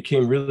 it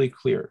became really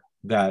clear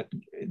that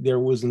there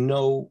was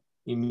no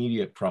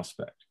immediate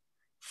prospect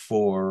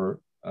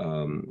for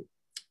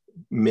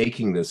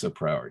making this a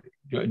priority.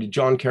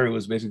 John Kerry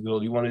was basically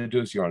told, you want to do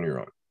this, you're on your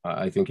own.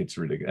 I think it's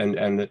ridiculous.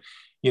 And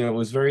it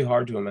was very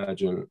hard to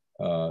imagine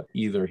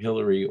either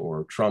Hillary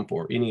or Trump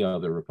or any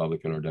other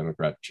Republican or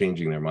Democrat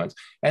changing their minds.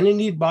 And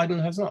indeed,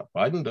 Biden has not.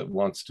 Biden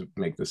wants to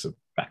make this a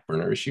back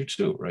burner issue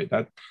too, right?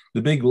 That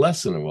the big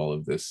lesson of all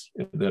of this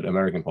that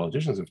American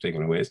politicians have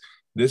taken away is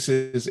this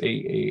is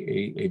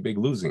a big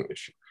losing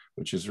issue,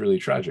 which is really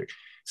tragic.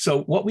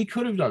 So what we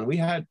could have done, we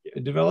had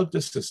developed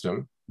a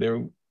system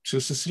there to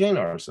sustain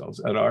ourselves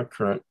at our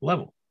current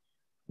level.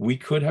 We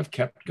could have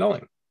kept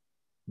going,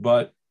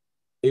 but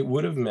it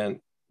would have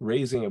meant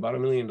raising about $1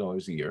 million a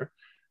year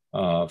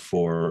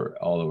for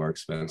all of our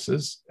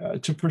expenses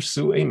to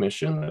pursue a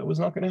mission that was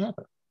not going to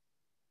happen.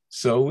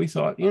 So we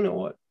thought, you know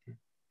what,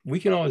 we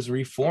can always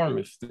reform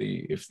if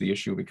the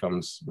issue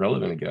becomes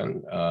relevant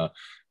again.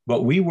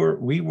 But we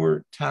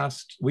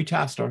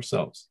tasked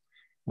ourselves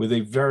with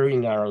a very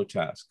narrow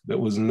task that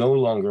was no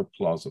longer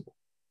plausible.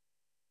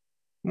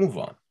 Move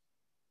on.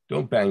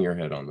 Don't bang your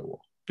head on the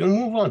wall. Don't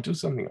move on, do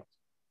something else.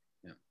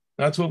 Yeah.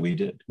 That's what we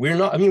did. We're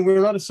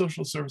not a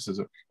social services.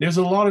 There's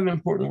a lot of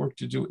important work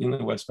to do in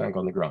the West Bank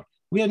on the ground.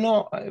 We had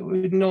no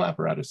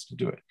apparatus to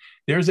do it.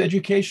 There's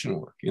education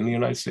work in the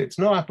United States,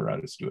 no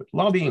apparatus to do it.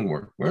 Lobbying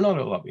work, we're not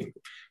a lobbying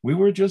group. We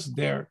were just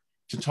there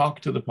to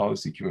talk to the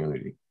policy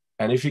community.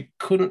 And if it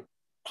couldn't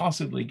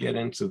possibly get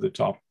into the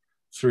top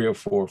 3 or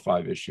 4 or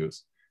 5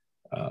 issues,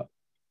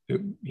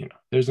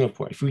 there's no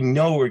point. If we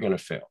know we're going to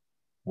fail,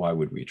 why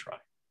would we try?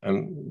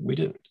 And we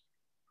didn't.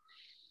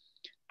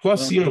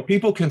 Plus,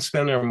 people can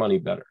spend their money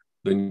better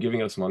than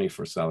giving us money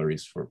for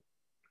salaries for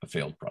a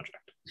failed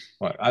project.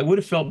 I would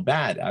have felt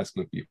bad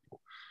asking people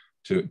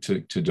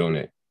to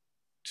donate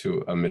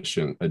to a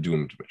mission, a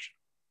doomed mission.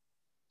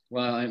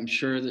 Well, I'm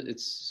sure that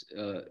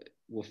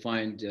we'll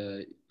find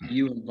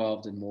you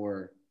involved in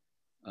more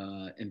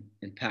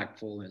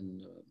impactful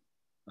and.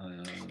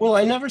 Well,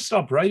 I never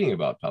stopped writing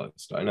about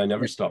Palestine. I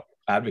never stopped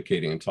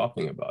advocating and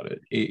talking about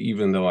it,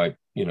 even though I,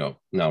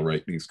 now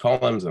write these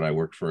columns and I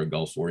work for a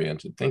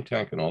Gulf-oriented think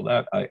tank and all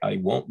that. I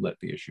won't let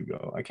the issue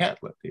go. I can't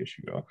let the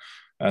issue go,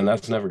 and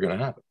that's never going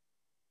to happen.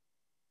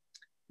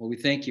 Well, we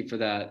thank you for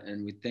that,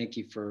 and we thank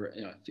you for,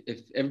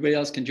 if everybody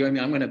else can join me,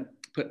 I'm going to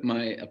put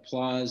my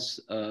applause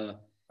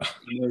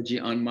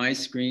emoji on my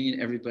screen.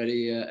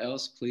 Everybody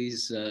else,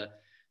 please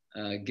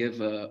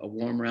give a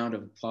warm round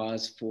of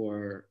applause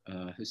for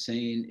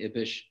Hussein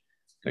Ibish,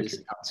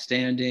 this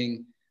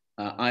outstanding,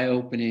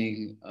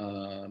 eye-opening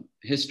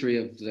history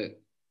of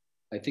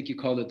I think you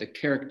called it the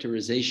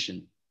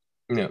characterization,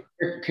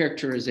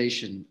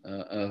 characterization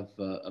of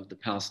the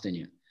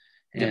Palestinian.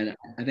 And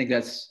I think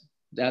that's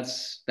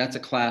a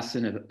class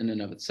in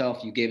and of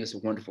itself. You gave us a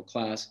wonderful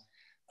class,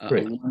 a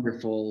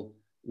wonderful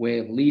way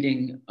of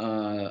leading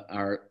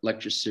our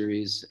lecture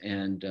series,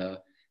 and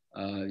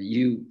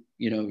you've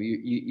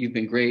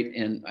been great,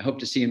 and I hope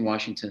to see you in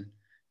Washington.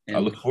 And I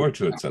look forward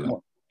to it, Salah.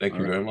 Thank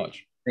you very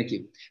much. Thank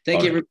you.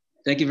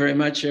 Thank you very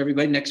much,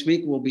 everybody. Next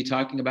week, we'll be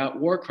talking about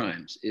war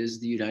crimes.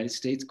 Is the United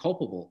States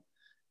culpable?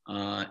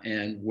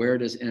 And where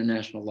does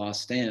international law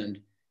stand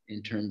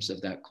in terms of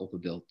that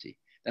culpability?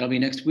 That'll be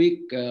next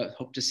week.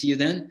 Hope to see you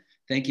then.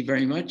 Thank you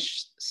very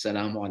much.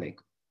 Assalamu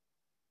alaikum.